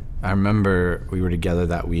 Yeah. I remember we were together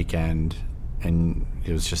that weekend, and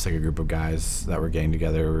it was just like a group of guys that were getting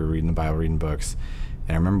together. We were reading the Bible, reading books.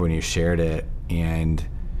 And I remember when you shared it, and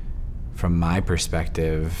from my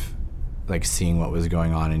perspective, like seeing what was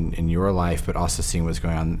going on in your life, but also seeing what's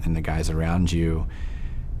going on in the guys around you,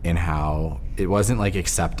 and how it wasn't like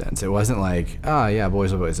acceptance. It wasn't like, oh yeah,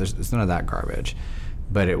 boys will boys. There's none of that garbage.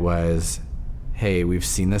 But it was, hey, we've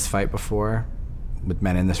seen this fight before with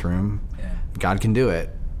men in this room. Yeah. God can do it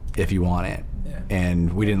if you want it. Yeah.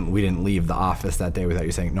 And we didn't leave the office that day without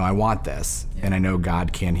you saying, no, I want this. Yeah. And I know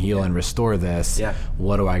God can heal and restore this. Yeah.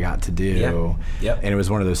 What do I got to do? Yeah. Yep. And it was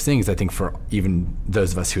one of those things, I think, for even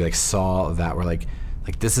those of us who saw that, were like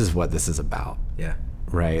this is what this is about. Yeah.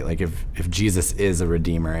 Right? Like if Jesus is a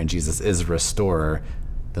redeemer and Jesus is a restorer,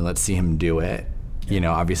 then let's see him do it. Yeah.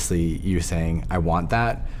 Obviously you saying, I want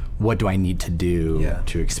that. What do I need to do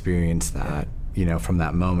to experience that? Yeah. From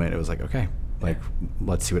that moment, it was like, okay,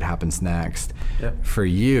 let's see what happens next. Yep. For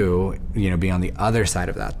you, being on the other side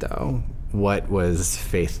of that though, what was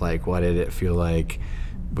faith like? What did it feel like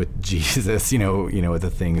with Jesus, with the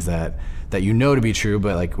things that to be true,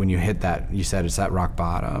 but when you hit that, you said it's that rock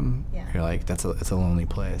bottom, you're like, it's a lonely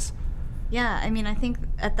place. Yeah, I mean, I think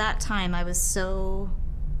at that time I was so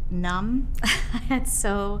numb. I had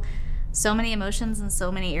so many emotions in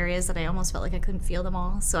so many areas that I almost felt like I couldn't feel them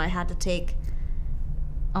all. So I had to take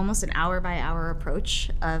almost an hour by hour approach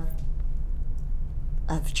of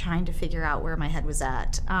trying to figure out where my head was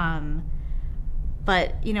at.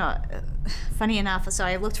 But, funny enough, so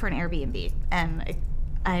I looked for an Airbnb, and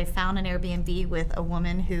I found an Airbnb with a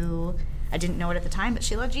woman who I didn't know it at the time, but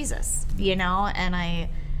she loved Jesus, and I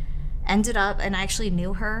ended up, and I actually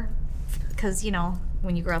knew her because,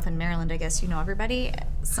 when you grow up in Maryland, I guess you know everybody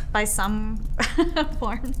by some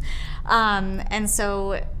form. And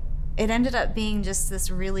so it ended up being just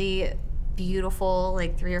this really beautiful,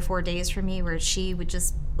 3 or 4 days for me, where she would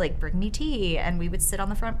just bring me tea, and we would sit on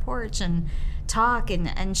the front porch and talk,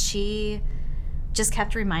 and she just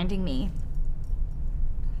kept reminding me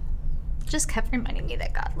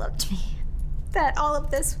that God loved me, that all of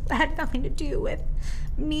this had nothing to do with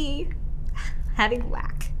me having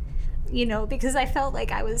lack, because I felt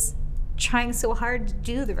like I was trying so hard to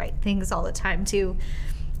do the right things all the time to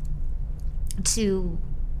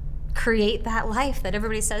create that life that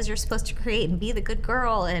everybody says you're supposed to create, and be the good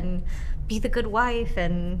girl and be the good wife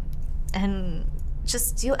and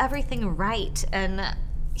just do everything right. And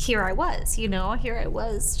here I was,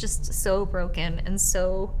 just so broken and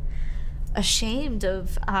so ashamed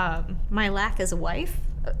of my lack as a wife,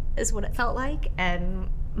 is what it felt like, and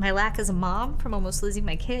my lack as a mom from almost losing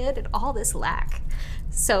my kid, and all this lack.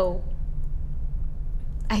 So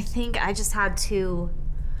I think I just had to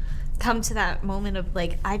come to that moment of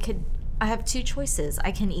I have two choices.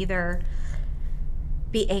 I can either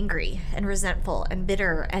be angry and resentful and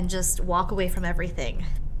bitter and just walk away from everything,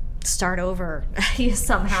 start over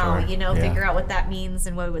somehow, Sure. Figure out what that means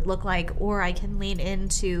and what it would look like, or I can lean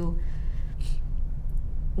into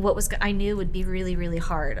what I knew would be really, really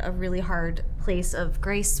hard, a really hard place of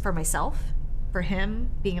grace for myself, for him,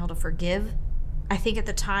 being able to forgive. I think at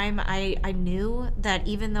the time I knew that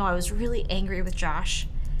even though I was really angry with Josh,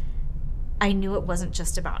 I knew it wasn't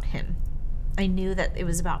just about him. I knew that it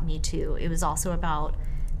was about me too. It was also about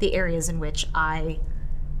the areas in which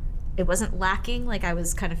it wasn't lacking like I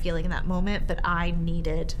was kind of feeling in that moment, but I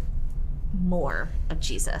needed more of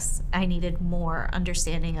Jesus. I needed more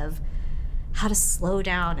understanding of how to slow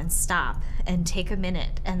down and stop and take a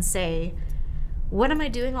minute and say, what am I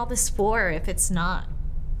doing all this for if it's not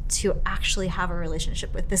to actually have a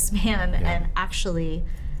relationship with this man and actually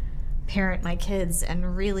parent my kids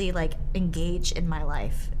and really engage in my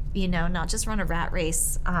life, not just run a rat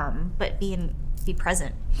race, but be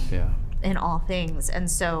present in all things.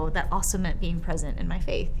 And so that also meant being present in my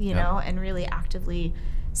faith, and really actively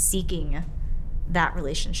seeking that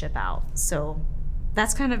relationship out. So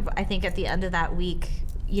that's kind of, I think at the end of that week,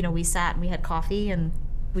 we sat and we had coffee, and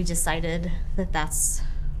we decided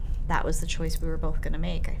that was the choice we were both going to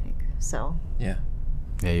make, I think. So yeah,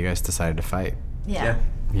 you guys decided to fight. Yeah.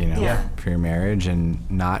 For your marriage, and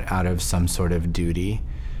not out of some sort of duty,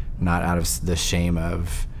 not out of the shame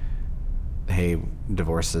of, hey,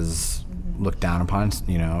 divorce is looked down upon,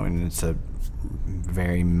 and it's a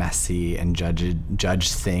very messy and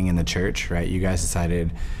judged thing in the church, right? You guys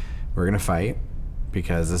decided, we're going to fight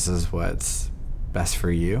because this is what's best for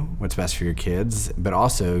you, what's best for your kids, but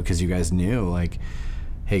also because you guys knew,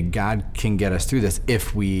 hey, God can get us through this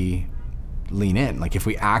if we lean in, if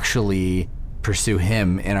we actually pursue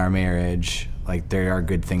him in our marriage, there are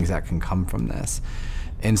good things that can come from this.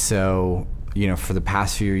 And so, for the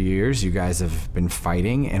past few years, you guys have been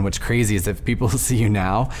fighting. And what's crazy is if people see you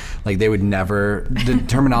now, they would never, the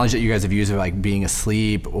terminology that you guys have used of being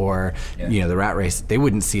asleep or, the rat race, they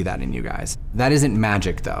wouldn't see that in you guys. That isn't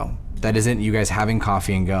magic though. That isn't you guys having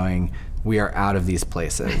coffee and going, we are out of these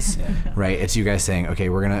places, right? It's you guys saying, okay,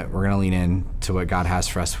 we're gonna lean in to what God has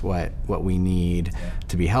for us, what we need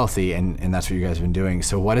to be healthy, and that's what you guys have been doing.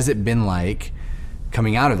 So what has it been like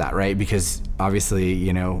coming out of that, right? Because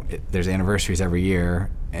obviously, there's anniversaries every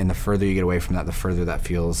year, and the further you get away from that, the further that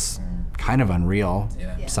feels kind of unreal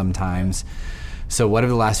sometimes. So what have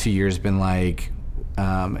the last few years been like?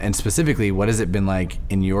 And specifically, what has it been like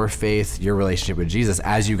in your faith, your relationship with Jesus,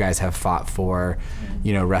 as you guys have fought for,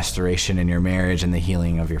 restoration in your marriage and the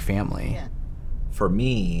healing of your family? Yeah. For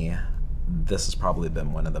me, this has probably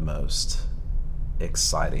been one of the most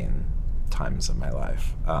exciting times of my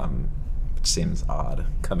life, which seems odd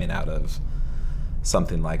coming out of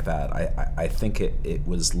something like that. I think it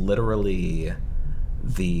was literally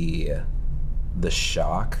the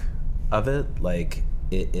shock of it.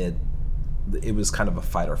 It was kind of a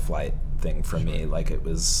fight or flight thing for me. It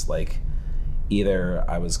was either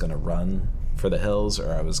I was gonna run for the hills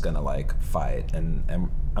or I was gonna fight. And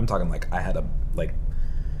I'm talking I had a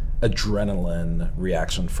adrenaline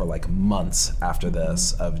reaction for months after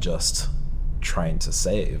this of just trying to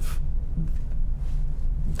save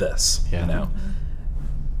this,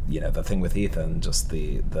 the thing with Ethan, just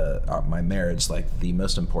my marriage, like the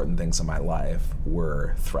most important things in my life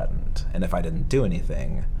were threatened. And if I didn't do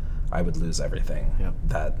anything, I would lose everything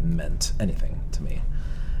that meant anything to me.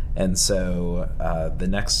 And so the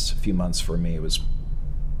next few months for me was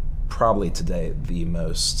probably today the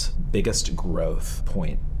biggest growth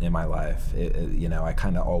point in my life. I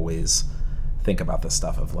kind of always think about this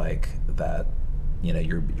stuff of like that,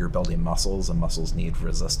 you're building muscles, and muscles need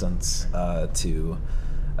resistance to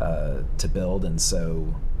build. And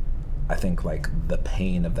so I think like the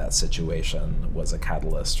pain of that situation was a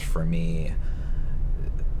catalyst for me,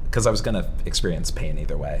 because I was going to experience pain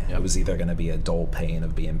either way. It was either going to be a dull pain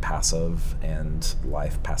of being passive and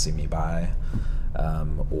life passing me by,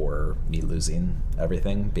 or me losing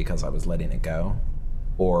everything because I was letting it go,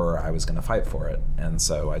 or I was going to fight for it. And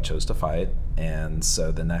so I chose to fight. And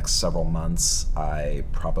so the next several months, I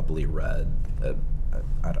probably read,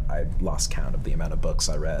 I lost count of the amount of books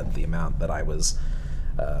I read, the amount that I was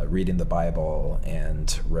reading the Bible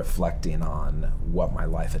and reflecting on what my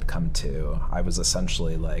life had come to. I was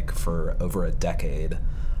essentially like, for over a decade,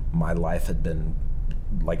 my life had been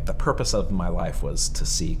like, the purpose of my life was to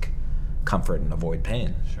seek comfort and avoid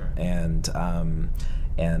pain. Sure.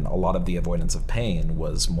 And a lot of the avoidance of pain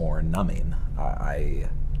was more numbing. I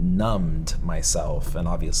numbed myself, and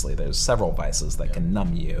obviously there's several vices that can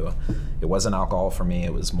numb you. It wasn't alcohol for me,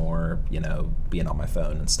 it was more, being on my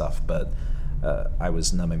phone and stuff, but I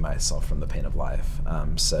was numbing myself from the pain of life.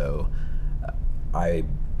 So I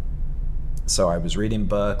was reading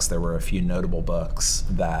books. There were a few notable books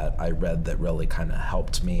that I read that really kind of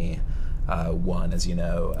helped me. One, as you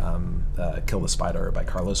know, Kill the Spider by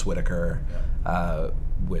Carlos Whitaker,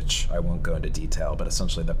 which I won't go into detail, but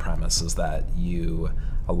essentially the premise is that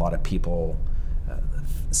a lot of people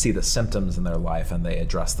see the symptoms in their life and they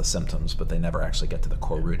address the symptoms, but they never actually get to the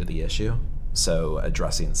core root of the issue. So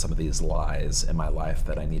addressing some of these lies in my life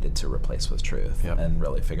that I needed to replace with truth and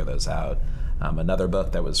really figure those out. Another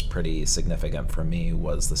book that was pretty significant for me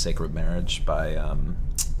was The Sacred Marriage by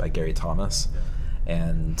Gary Thomas.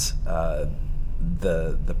 And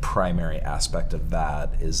the primary aspect of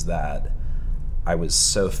that is that I was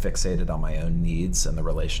so fixated on my own needs in the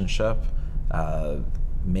relationship,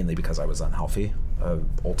 mainly because I was unhealthy,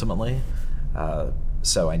 ultimately.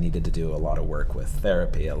 So I needed to do a lot of work with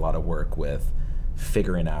therapy, a lot of work with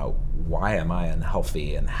figuring out why am I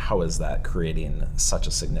unhealthy and how is that creating such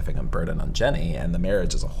a significant burden on Jenny and the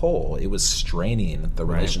marriage as a whole. It was straining the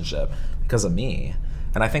relationship because of me.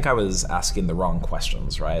 And I think I was asking the wrong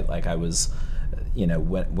questions, right? Like I was,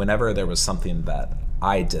 whenever there was something that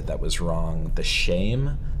I did that was wrong, the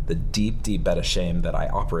shame, the deep, deep bed of shame that I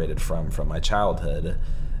operated from my childhood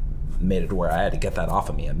made it where I had to get that off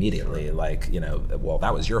of me immediately. Like, well,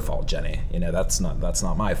 that was your fault, Jenny. That's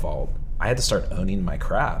not my fault. I had to start owning my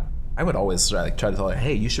crap. I would always try to tell her,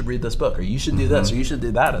 hey, you should read this book, or you should do this, or you should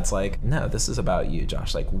do that. It's like, no, this is about you,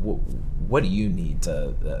 Josh. Like, what do you need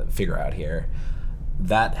to figure out here?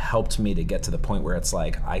 That helped me to get to the point where it's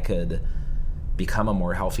like I could become a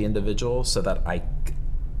more healthy individual so that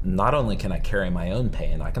not only can I carry my own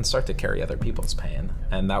pain, I can start to carry other people's pain.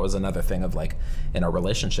 And that was another thing of like, in a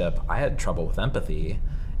relationship, I had trouble with empathy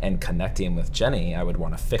and connecting with Jenny. I would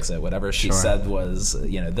want to fix it. Whatever she said was,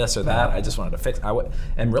 this or that, I just wanted to fix it.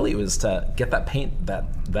 And really it was to get that pain,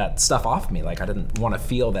 that stuff off me. Like I didn't want to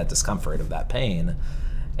feel that discomfort of that pain.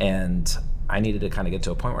 And I needed to kind of get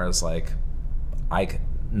to a point where I was like,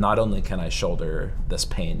 not only can I shoulder this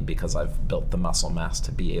pain because I've built the muscle mass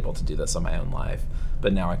to be able to do this in my own life,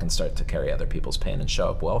 but now I can start to carry other people's pain and show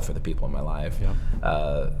up well for the people in my life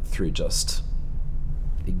through just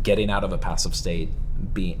getting out of a passive state,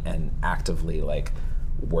 and actively like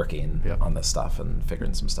working on this stuff and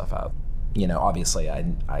figuring some stuff out. Obviously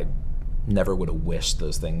I never would have wished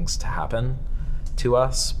those things to happen to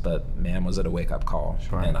us, but man, was it a wake-up call.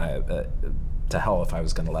 Sure. And I to hell if I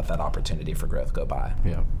was going to let that opportunity for growth go by.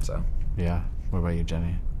 Yeah. So. Yeah. What about you,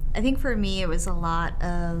 Jenny? I think for me, it was a lot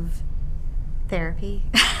of therapy.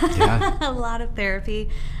 Yeah. A lot of therapy.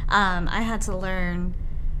 I had to learn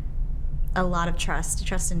a lot of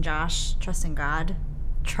trust in Josh, trust in God,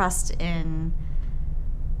 trust in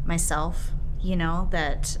myself,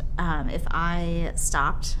 that if I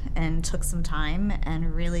stopped and took some time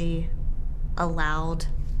and really allowed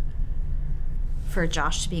for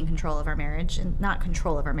Josh to be in control of our marriage, and not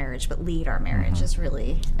control of our marriage, but lead our marriage is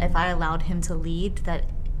really, if I allowed him to lead, that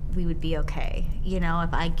we would be okay.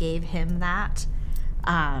 If I gave him that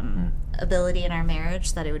ability in our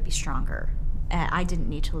marriage, that it would be stronger. I didn't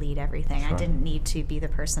need to lead everything. Sure. I didn't need to be the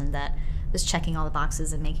person that was checking all the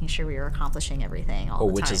boxes and making sure we were accomplishing everything all the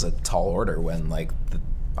time. Which is a tall order when like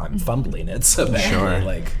I'm fumbling it so badly. Sure.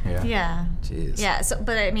 Like, Yeah. jeez. Yeah. So,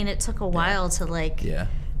 but I mean, it took a while to like Yeah.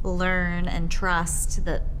 learn and trust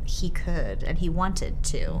that he could and he wanted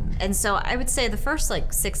to. And so I would say the first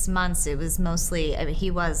like 6 months, it was mostly, I mean, he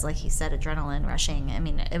was, like he said, adrenaline rushing. I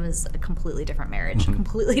mean, it was a completely different marriage, a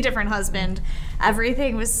completely different husband.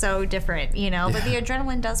 Everything was so different, you know, but the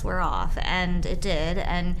adrenaline does wear off, and it did.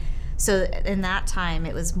 And so in that time,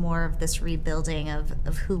 it was more of this rebuilding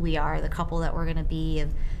of who we are, the couple that we're going to be,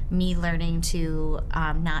 of me learning to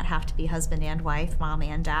not have to be husband and wife, mom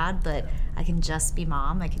and dad, but I can just be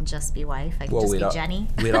mom, I can just be wife, I can just be Jenny.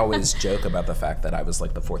 We'd always joke about the fact that I was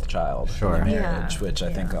like the fourth child Sure. in the marriage, Yeah. which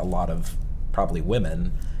I think a lot of probably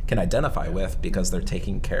women can identify with, because they're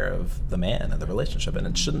taking care of the man and the relationship, and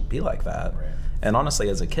it shouldn't be like that. Right. And honestly,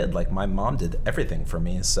 as a kid, like my mom did everything for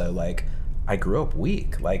me, so like I grew up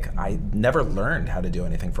weak. Like I never learned how to do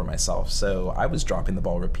anything for myself, so I was dropping the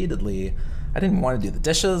ball repeatedly. I didn't want to do the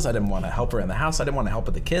dishes. I didn't want to help her in the house. I didn't want to help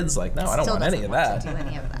with the kids. Like, no, I don't Still want any doesn't of want that. to do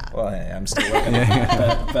any of that. Well, hey, I'm still working.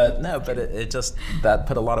 but it just, that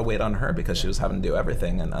put a lot of weight on her, because she was having to do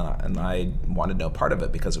everything, and I wanted no part of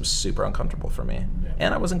it because it was super uncomfortable for me.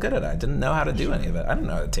 And I wasn't good at it. I didn't know how to do any of it. I didn't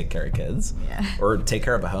know how to take care of kids or take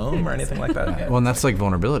care of a home or anything like that. Well, and that's like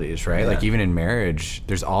vulnerabilities, right? Yeah. Like even in marriage,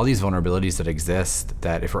 there's all these vulnerabilities that exist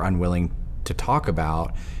that if we're unwilling to talk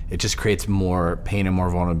about, it just creates more pain and more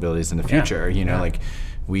vulnerabilities in the future. You know, like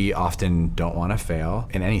we often don't want to fail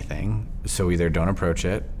in anything, so we either don't approach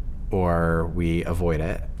it or we avoid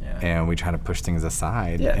it, and we try to push things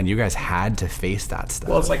aside. Yeah. And you guys had to face that stuff.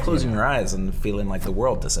 Well, it's like closing your eyes and feeling like the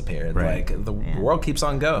world disappeared. Right. Like the world keeps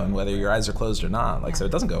on going, whether your eyes are closed or not. Like, so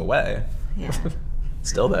it doesn't go away. Yeah. It's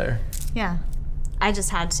still there. Yeah. I just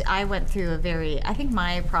had to, I went through a very, I think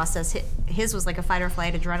my process, his was like a fight or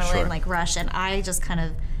flight adrenaline, like rush, and I just kind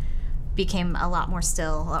of became a lot more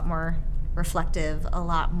still, a lot more reflective, a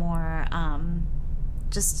lot more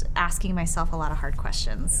just asking myself a lot of hard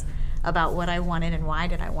questions about what I wanted and why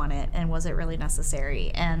did I want it and was it really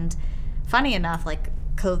necessary. And funny enough, like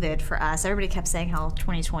COVID for us, everybody kept saying how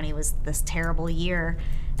 2020 was this terrible year,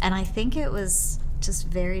 and I think it was just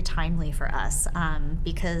very timely for us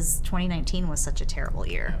because 2019 was such a terrible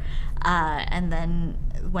year. And then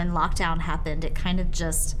when lockdown happened, it kind of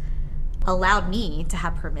just allowed me to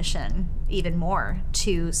have permission even more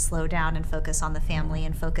to slow down and focus on the family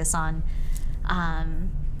and focus on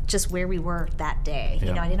just where we were that day.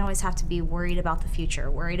 You know, I didn't always have to be worried about the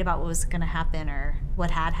future, worried about what was going to happen or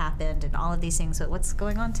what had happened and all of these things, but what's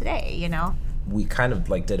going on today, you know? We kind of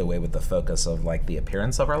like did away with the focus of like the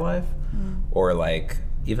appearance of our life, or like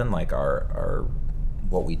even like our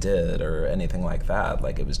what we did or anything like that.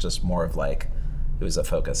 Like it was just more of like, it was a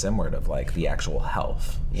focus inward of like the actual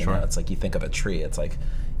health. You know, it's like you think of a tree, it's like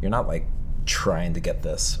you're not like trying to get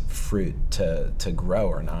this fruit to grow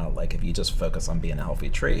or not. Like if you just focus on being a healthy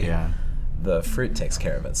tree, the fruit takes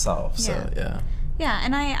care of itself. So Yeah,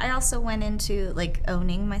 and I also went into like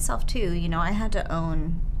owning myself too. You know, I had to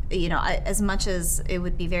own, you know, as much as it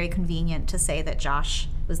would be very convenient to say that Josh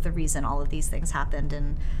was the reason all of these things happened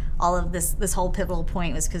and all of this whole pivotal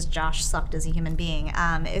point was because Josh sucked as a human being.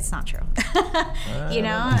 It's not true. You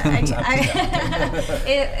know,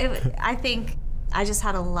 I think I just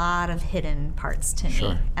had a lot of hidden parts to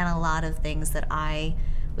me and a lot of things that I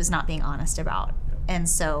was not being honest about. And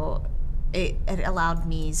so it allowed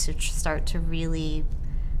me to start to really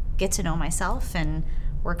get to know myself and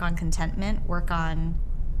work on contentment, work on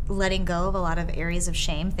letting go of a lot of areas of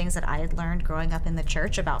shame, things that I had learned growing up in the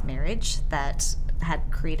church about marriage that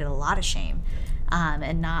had created a lot of shame,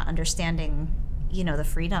 and not understanding, you know, the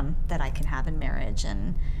freedom that I can have in marriage.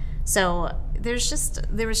 And so there was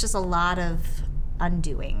just a lot of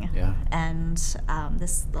undoing. And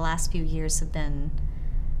the last few years have been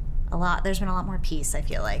there's been a lot more peace, I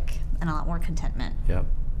feel like, and a lot more contentment.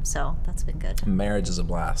 So that's been good. Marriage is a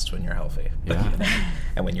blast when you're healthy.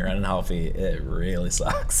 And when you're unhealthy, it really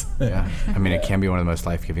sucks. I mean, it can be one of the most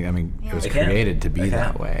life-giving. I mean, it was created to be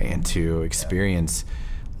that way and to experience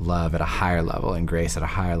love at a higher level and grace at a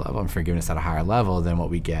higher level and forgiveness at a higher level than what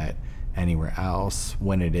we get anywhere else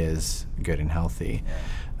when it is good and healthy.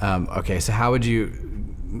 Okay, so how would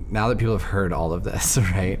you, now that people have heard all of this,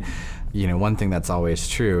 right? You know, one thing that's always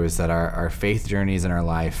true is that our faith journeys in our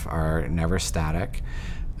life are never static.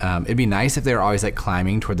 It'd be nice if they were always like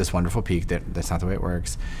climbing toward this wonderful peak. That's not the way it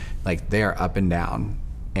works. Like they are up and down,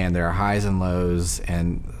 and there are highs and lows,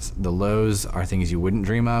 and the lows are things you wouldn't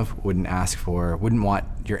dream of, wouldn't ask for, wouldn't want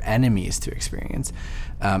your enemies to experience.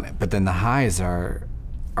 But then the highs are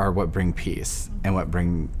what bring peace and what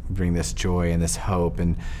bring this joy and this hope.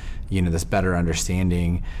 And this better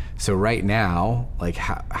understanding. So right now, like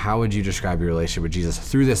how would you describe your relationship with Jesus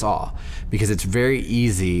through this all? Because it's very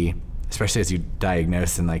easy, especially as you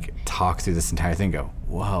diagnose and like talk through this entire thing, go,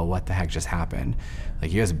 whoa, what the heck just happened?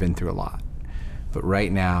 Like, you guys have been through a lot. But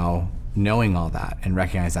right now, knowing all that and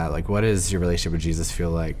recognize that, like, what does your relationship with Jesus feel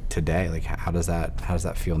like today? Like, how does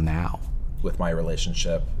that feel now? With my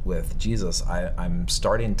relationship with Jesus, I'm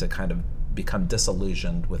starting to kind of become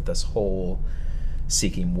disillusioned with this whole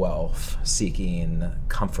seeking wealth, seeking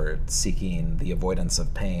comfort, seeking the avoidance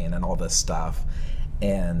of pain and all this stuff,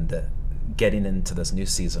 and getting into this new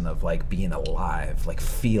season of like being alive, like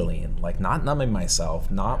feeling, like not numbing myself,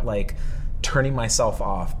 not like turning myself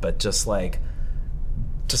off, but just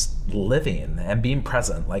living and being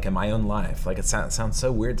present, like in my own life. Like, it sounds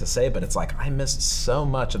so weird to say, but it's like I missed so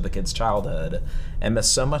much of the kids' childhood and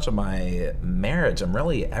missed so much of my marriage and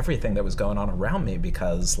really everything that was going on around me,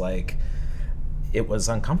 because like it was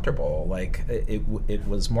uncomfortable. Like it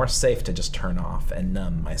was more safe to just turn off and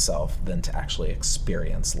numb myself than to actually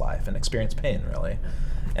experience life and experience pain, really.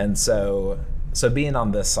 And so being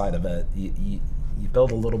on this side of it, you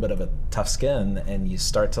build a little bit of a tough skin, and you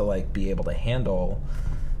start to like be able to handle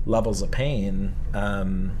levels of pain,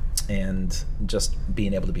 and just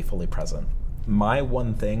being able to be fully present. My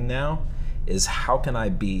one thing now is, how can I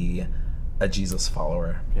be a Jesus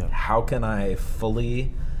follower? Yeah. How can I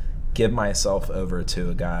fully give myself over to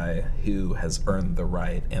a guy who has earned the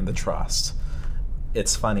right and the trust?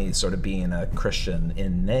 It's funny sort of being a Christian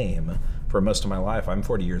in name for most of my life. I'm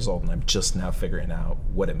 40 years old and I'm just now figuring out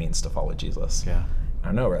what it means to follow Jesus. Yeah. I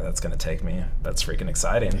don't know where that's going to take me. That's freaking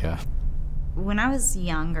exciting. Yeah. When I was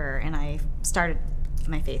younger and I started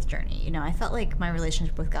my faith journey, I felt like my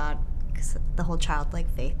relationship with God, because the whole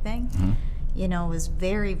childlike faith thing, was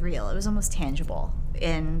very real. It was almost tangible.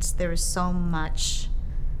 And there was so much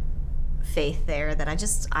faith there that I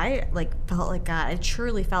felt like God. I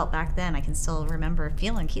truly felt back then, I can still remember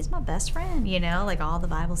feeling he's my best friend, like all the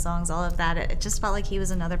Bible songs, all of that. It just felt like he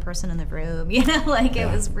was another person in the room,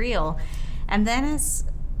 It was real. And then as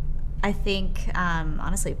I think,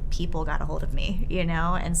 honestly, people got a hold of me,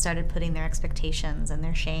 and started putting their expectations and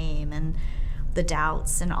their shame and the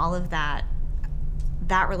doubts and all of that.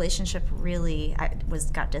 That relationship really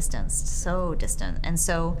got distanced, so distant. And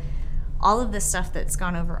so all of this stuff that's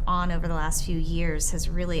gone over the last few years has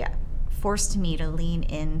really forced me to lean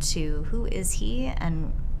into who is he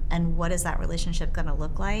and what is that relationship going to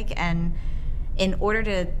look like. And in order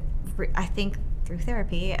to, I think, through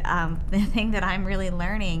therapy, the thing that I'm really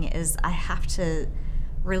learning is I have to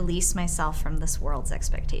release myself from this world's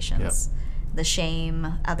expectations. Yep. The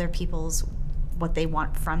shame, other people's, what they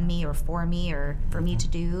want from me or for me to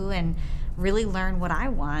do, and really learn what I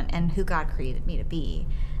want and who God created me to be.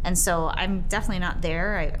 And so I'm definitely not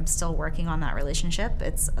there. I'm still working on that relationship.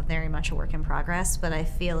 It's very much a work in progress, but I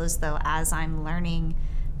feel as though as I'm learning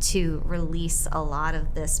to release a lot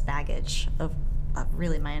of this baggage of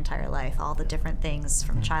really my entire life, all the different things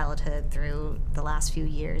from childhood through the last few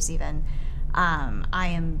years even, I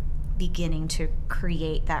am beginning to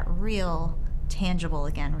create that real, tangible,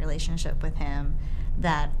 again, relationship with him,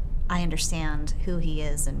 that I understand who he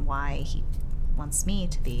is and why he wants me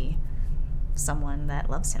to be someone that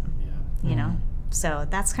loves him, So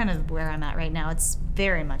that's kind of where I'm at right now. It's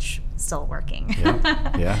very much still working.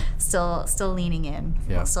 Yeah. Still leaning in.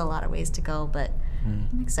 Yeah. Still a lot of ways to go, but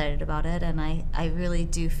I'm excited about it, and I really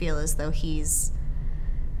do feel as though he's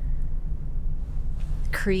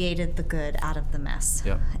created the good out of the mess.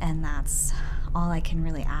 Yep. And that's all I can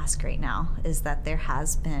really ask right now, is that there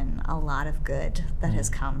has been a lot of good that has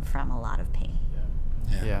come from a lot of pain.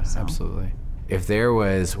 Yeah, absolutely. If there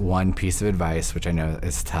was one piece of advice, which I know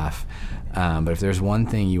is tough, but if there's one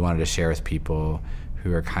thing you wanted to share with people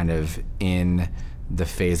who are kind of in the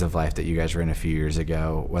phase of life that you guys were in a few years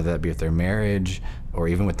ago, whether that be with their marriage or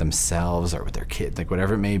even with themselves or with their kid, like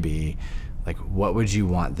whatever it may be, like what would you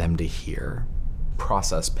want them to hear?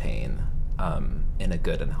 Process pain in a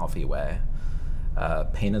good and healthy way.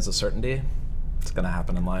 Pain is a certainty. It's going to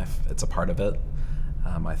happen in life. It's a part of it.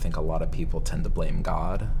 I think a lot of people tend to blame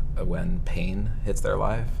God when pain hits their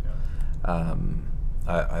life.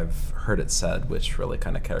 I've heard it said, which really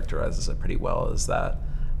kind of characterizes it pretty well, is that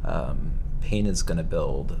pain is going to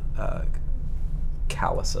build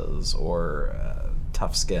calluses or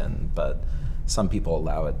tough skin, but some people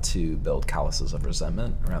allow it to build calluses of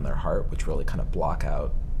resentment around their heart, which really kind of block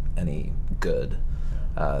out any good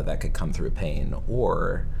that could come through pain.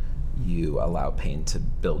 Or you allow pain to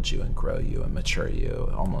build you and grow you and mature you,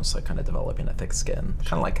 almost like kind of developing a thick skin,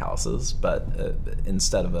 kind of like calluses, but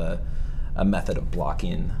instead of a method of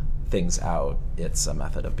blocking things out, it's a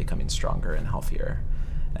method of becoming stronger and healthier.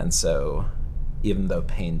 And so even though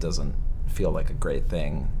pain doesn't feel like a great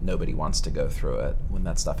thing, nobody wants to go through it. When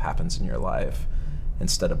that stuff happens in your life,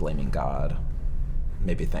 instead of blaming God,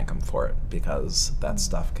 maybe thank him for it, because that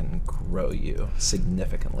stuff can grow you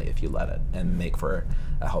significantly if you let it, and make for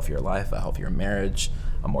a healthier life, a healthier marriage,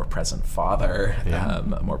 a more present father,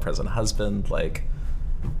 a more present husband. Like,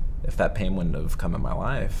 if that pain wouldn't have come in my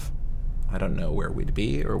life, I don't know where we'd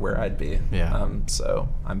be or where I'd be. So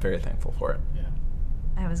I'm very thankful for it.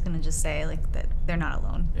 I was going to just say, like, that they're not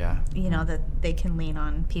alone. You know, that they can lean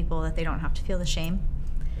on people, that they don't have to feel the shame.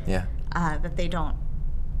 That they don't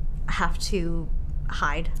have to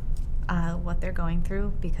hide what they're going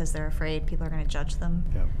through because they're afraid people are going to judge them.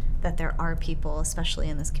 That there are people, especially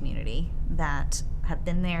in this community, that have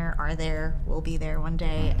been there, are there, will be there one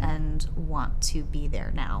day, and want to be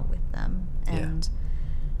there now with them. And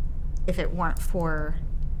if it weren't for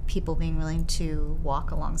people being willing to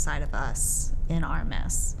walk alongside of us in our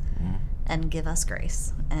mess and give us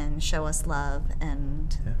grace and show us love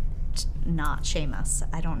and not shame us,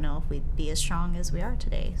 I don't know if we'd be as strong as we are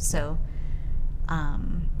today. So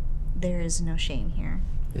there is no shame here.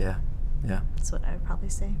 That's what I would probably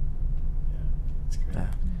say. That's great.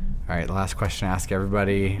 All right, the last question I ask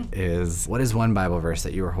everybody is, what is one Bible verse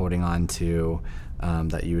that you are holding on to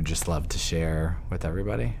that you would just love to share with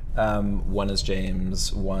everybody? One is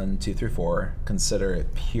James 1:2-4. Consider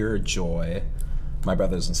it pure joy, my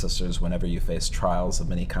brothers and sisters, whenever you face trials of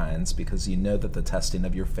many kinds, because you know that the testing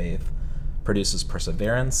of your faith produces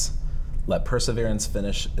perseverance. Let perseverance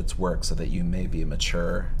finish its work so that you may be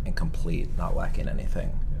mature and complete, not lacking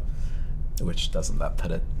anything. Which, doesn't that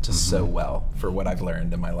put it just so well for what I've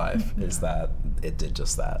learned in my life, is that it did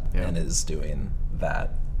just that and is doing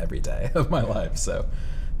that every day of my life. So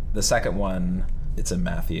the second one, it's in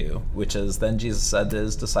Matthew, which is, then Jesus said to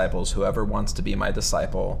his disciples, whoever wants to be my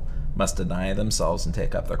disciple must deny themselves and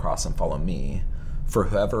take up their cross and follow me. For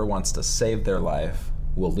whoever wants to save their life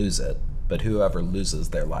will lose it, but whoever loses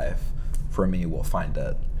their life for me will find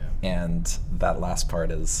it. And that last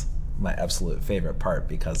part is my absolute favorite part,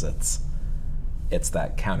 because it's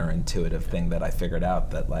that counterintuitive thing that I figured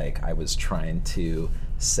out, that like I was trying to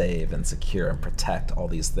save and secure and protect all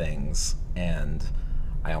these things, and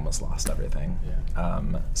I almost lost everything.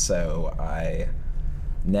 So I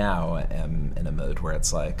now am in a mode where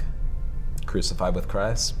it's like, crucified with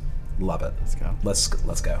Christ, love it. Let's go.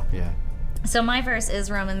 Let's go. So my verse is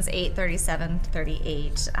Romans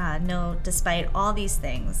 8:37-38. No, despite all these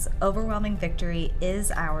things, overwhelming victory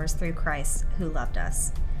is ours through Christ who loved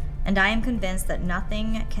us. And I am convinced that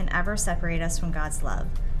nothing can ever separate us from God's love.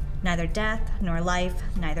 Neither death, nor life,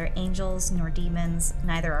 neither angels, nor demons,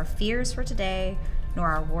 neither our fears for today, nor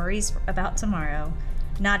our worries about tomorrow,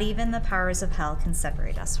 not even the powers of hell can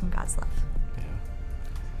separate us from God's love.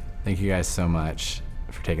 Thank you guys so much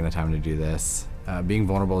for taking the time to do this. Being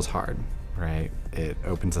vulnerable is hard, right? It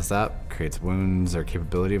opens us up, creates wounds or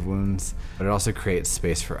capability of wounds, but it also creates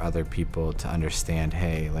space for other people to understand,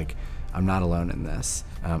 hey, like, I'm not alone in this.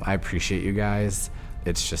 I appreciate you guys.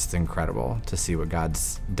 It's just incredible to see what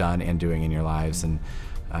God's done and doing in your lives, and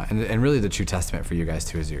really the true testament for you guys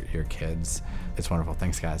too is your kids. It's wonderful.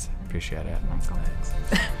 Thanks, guys. Appreciate it. Thanks.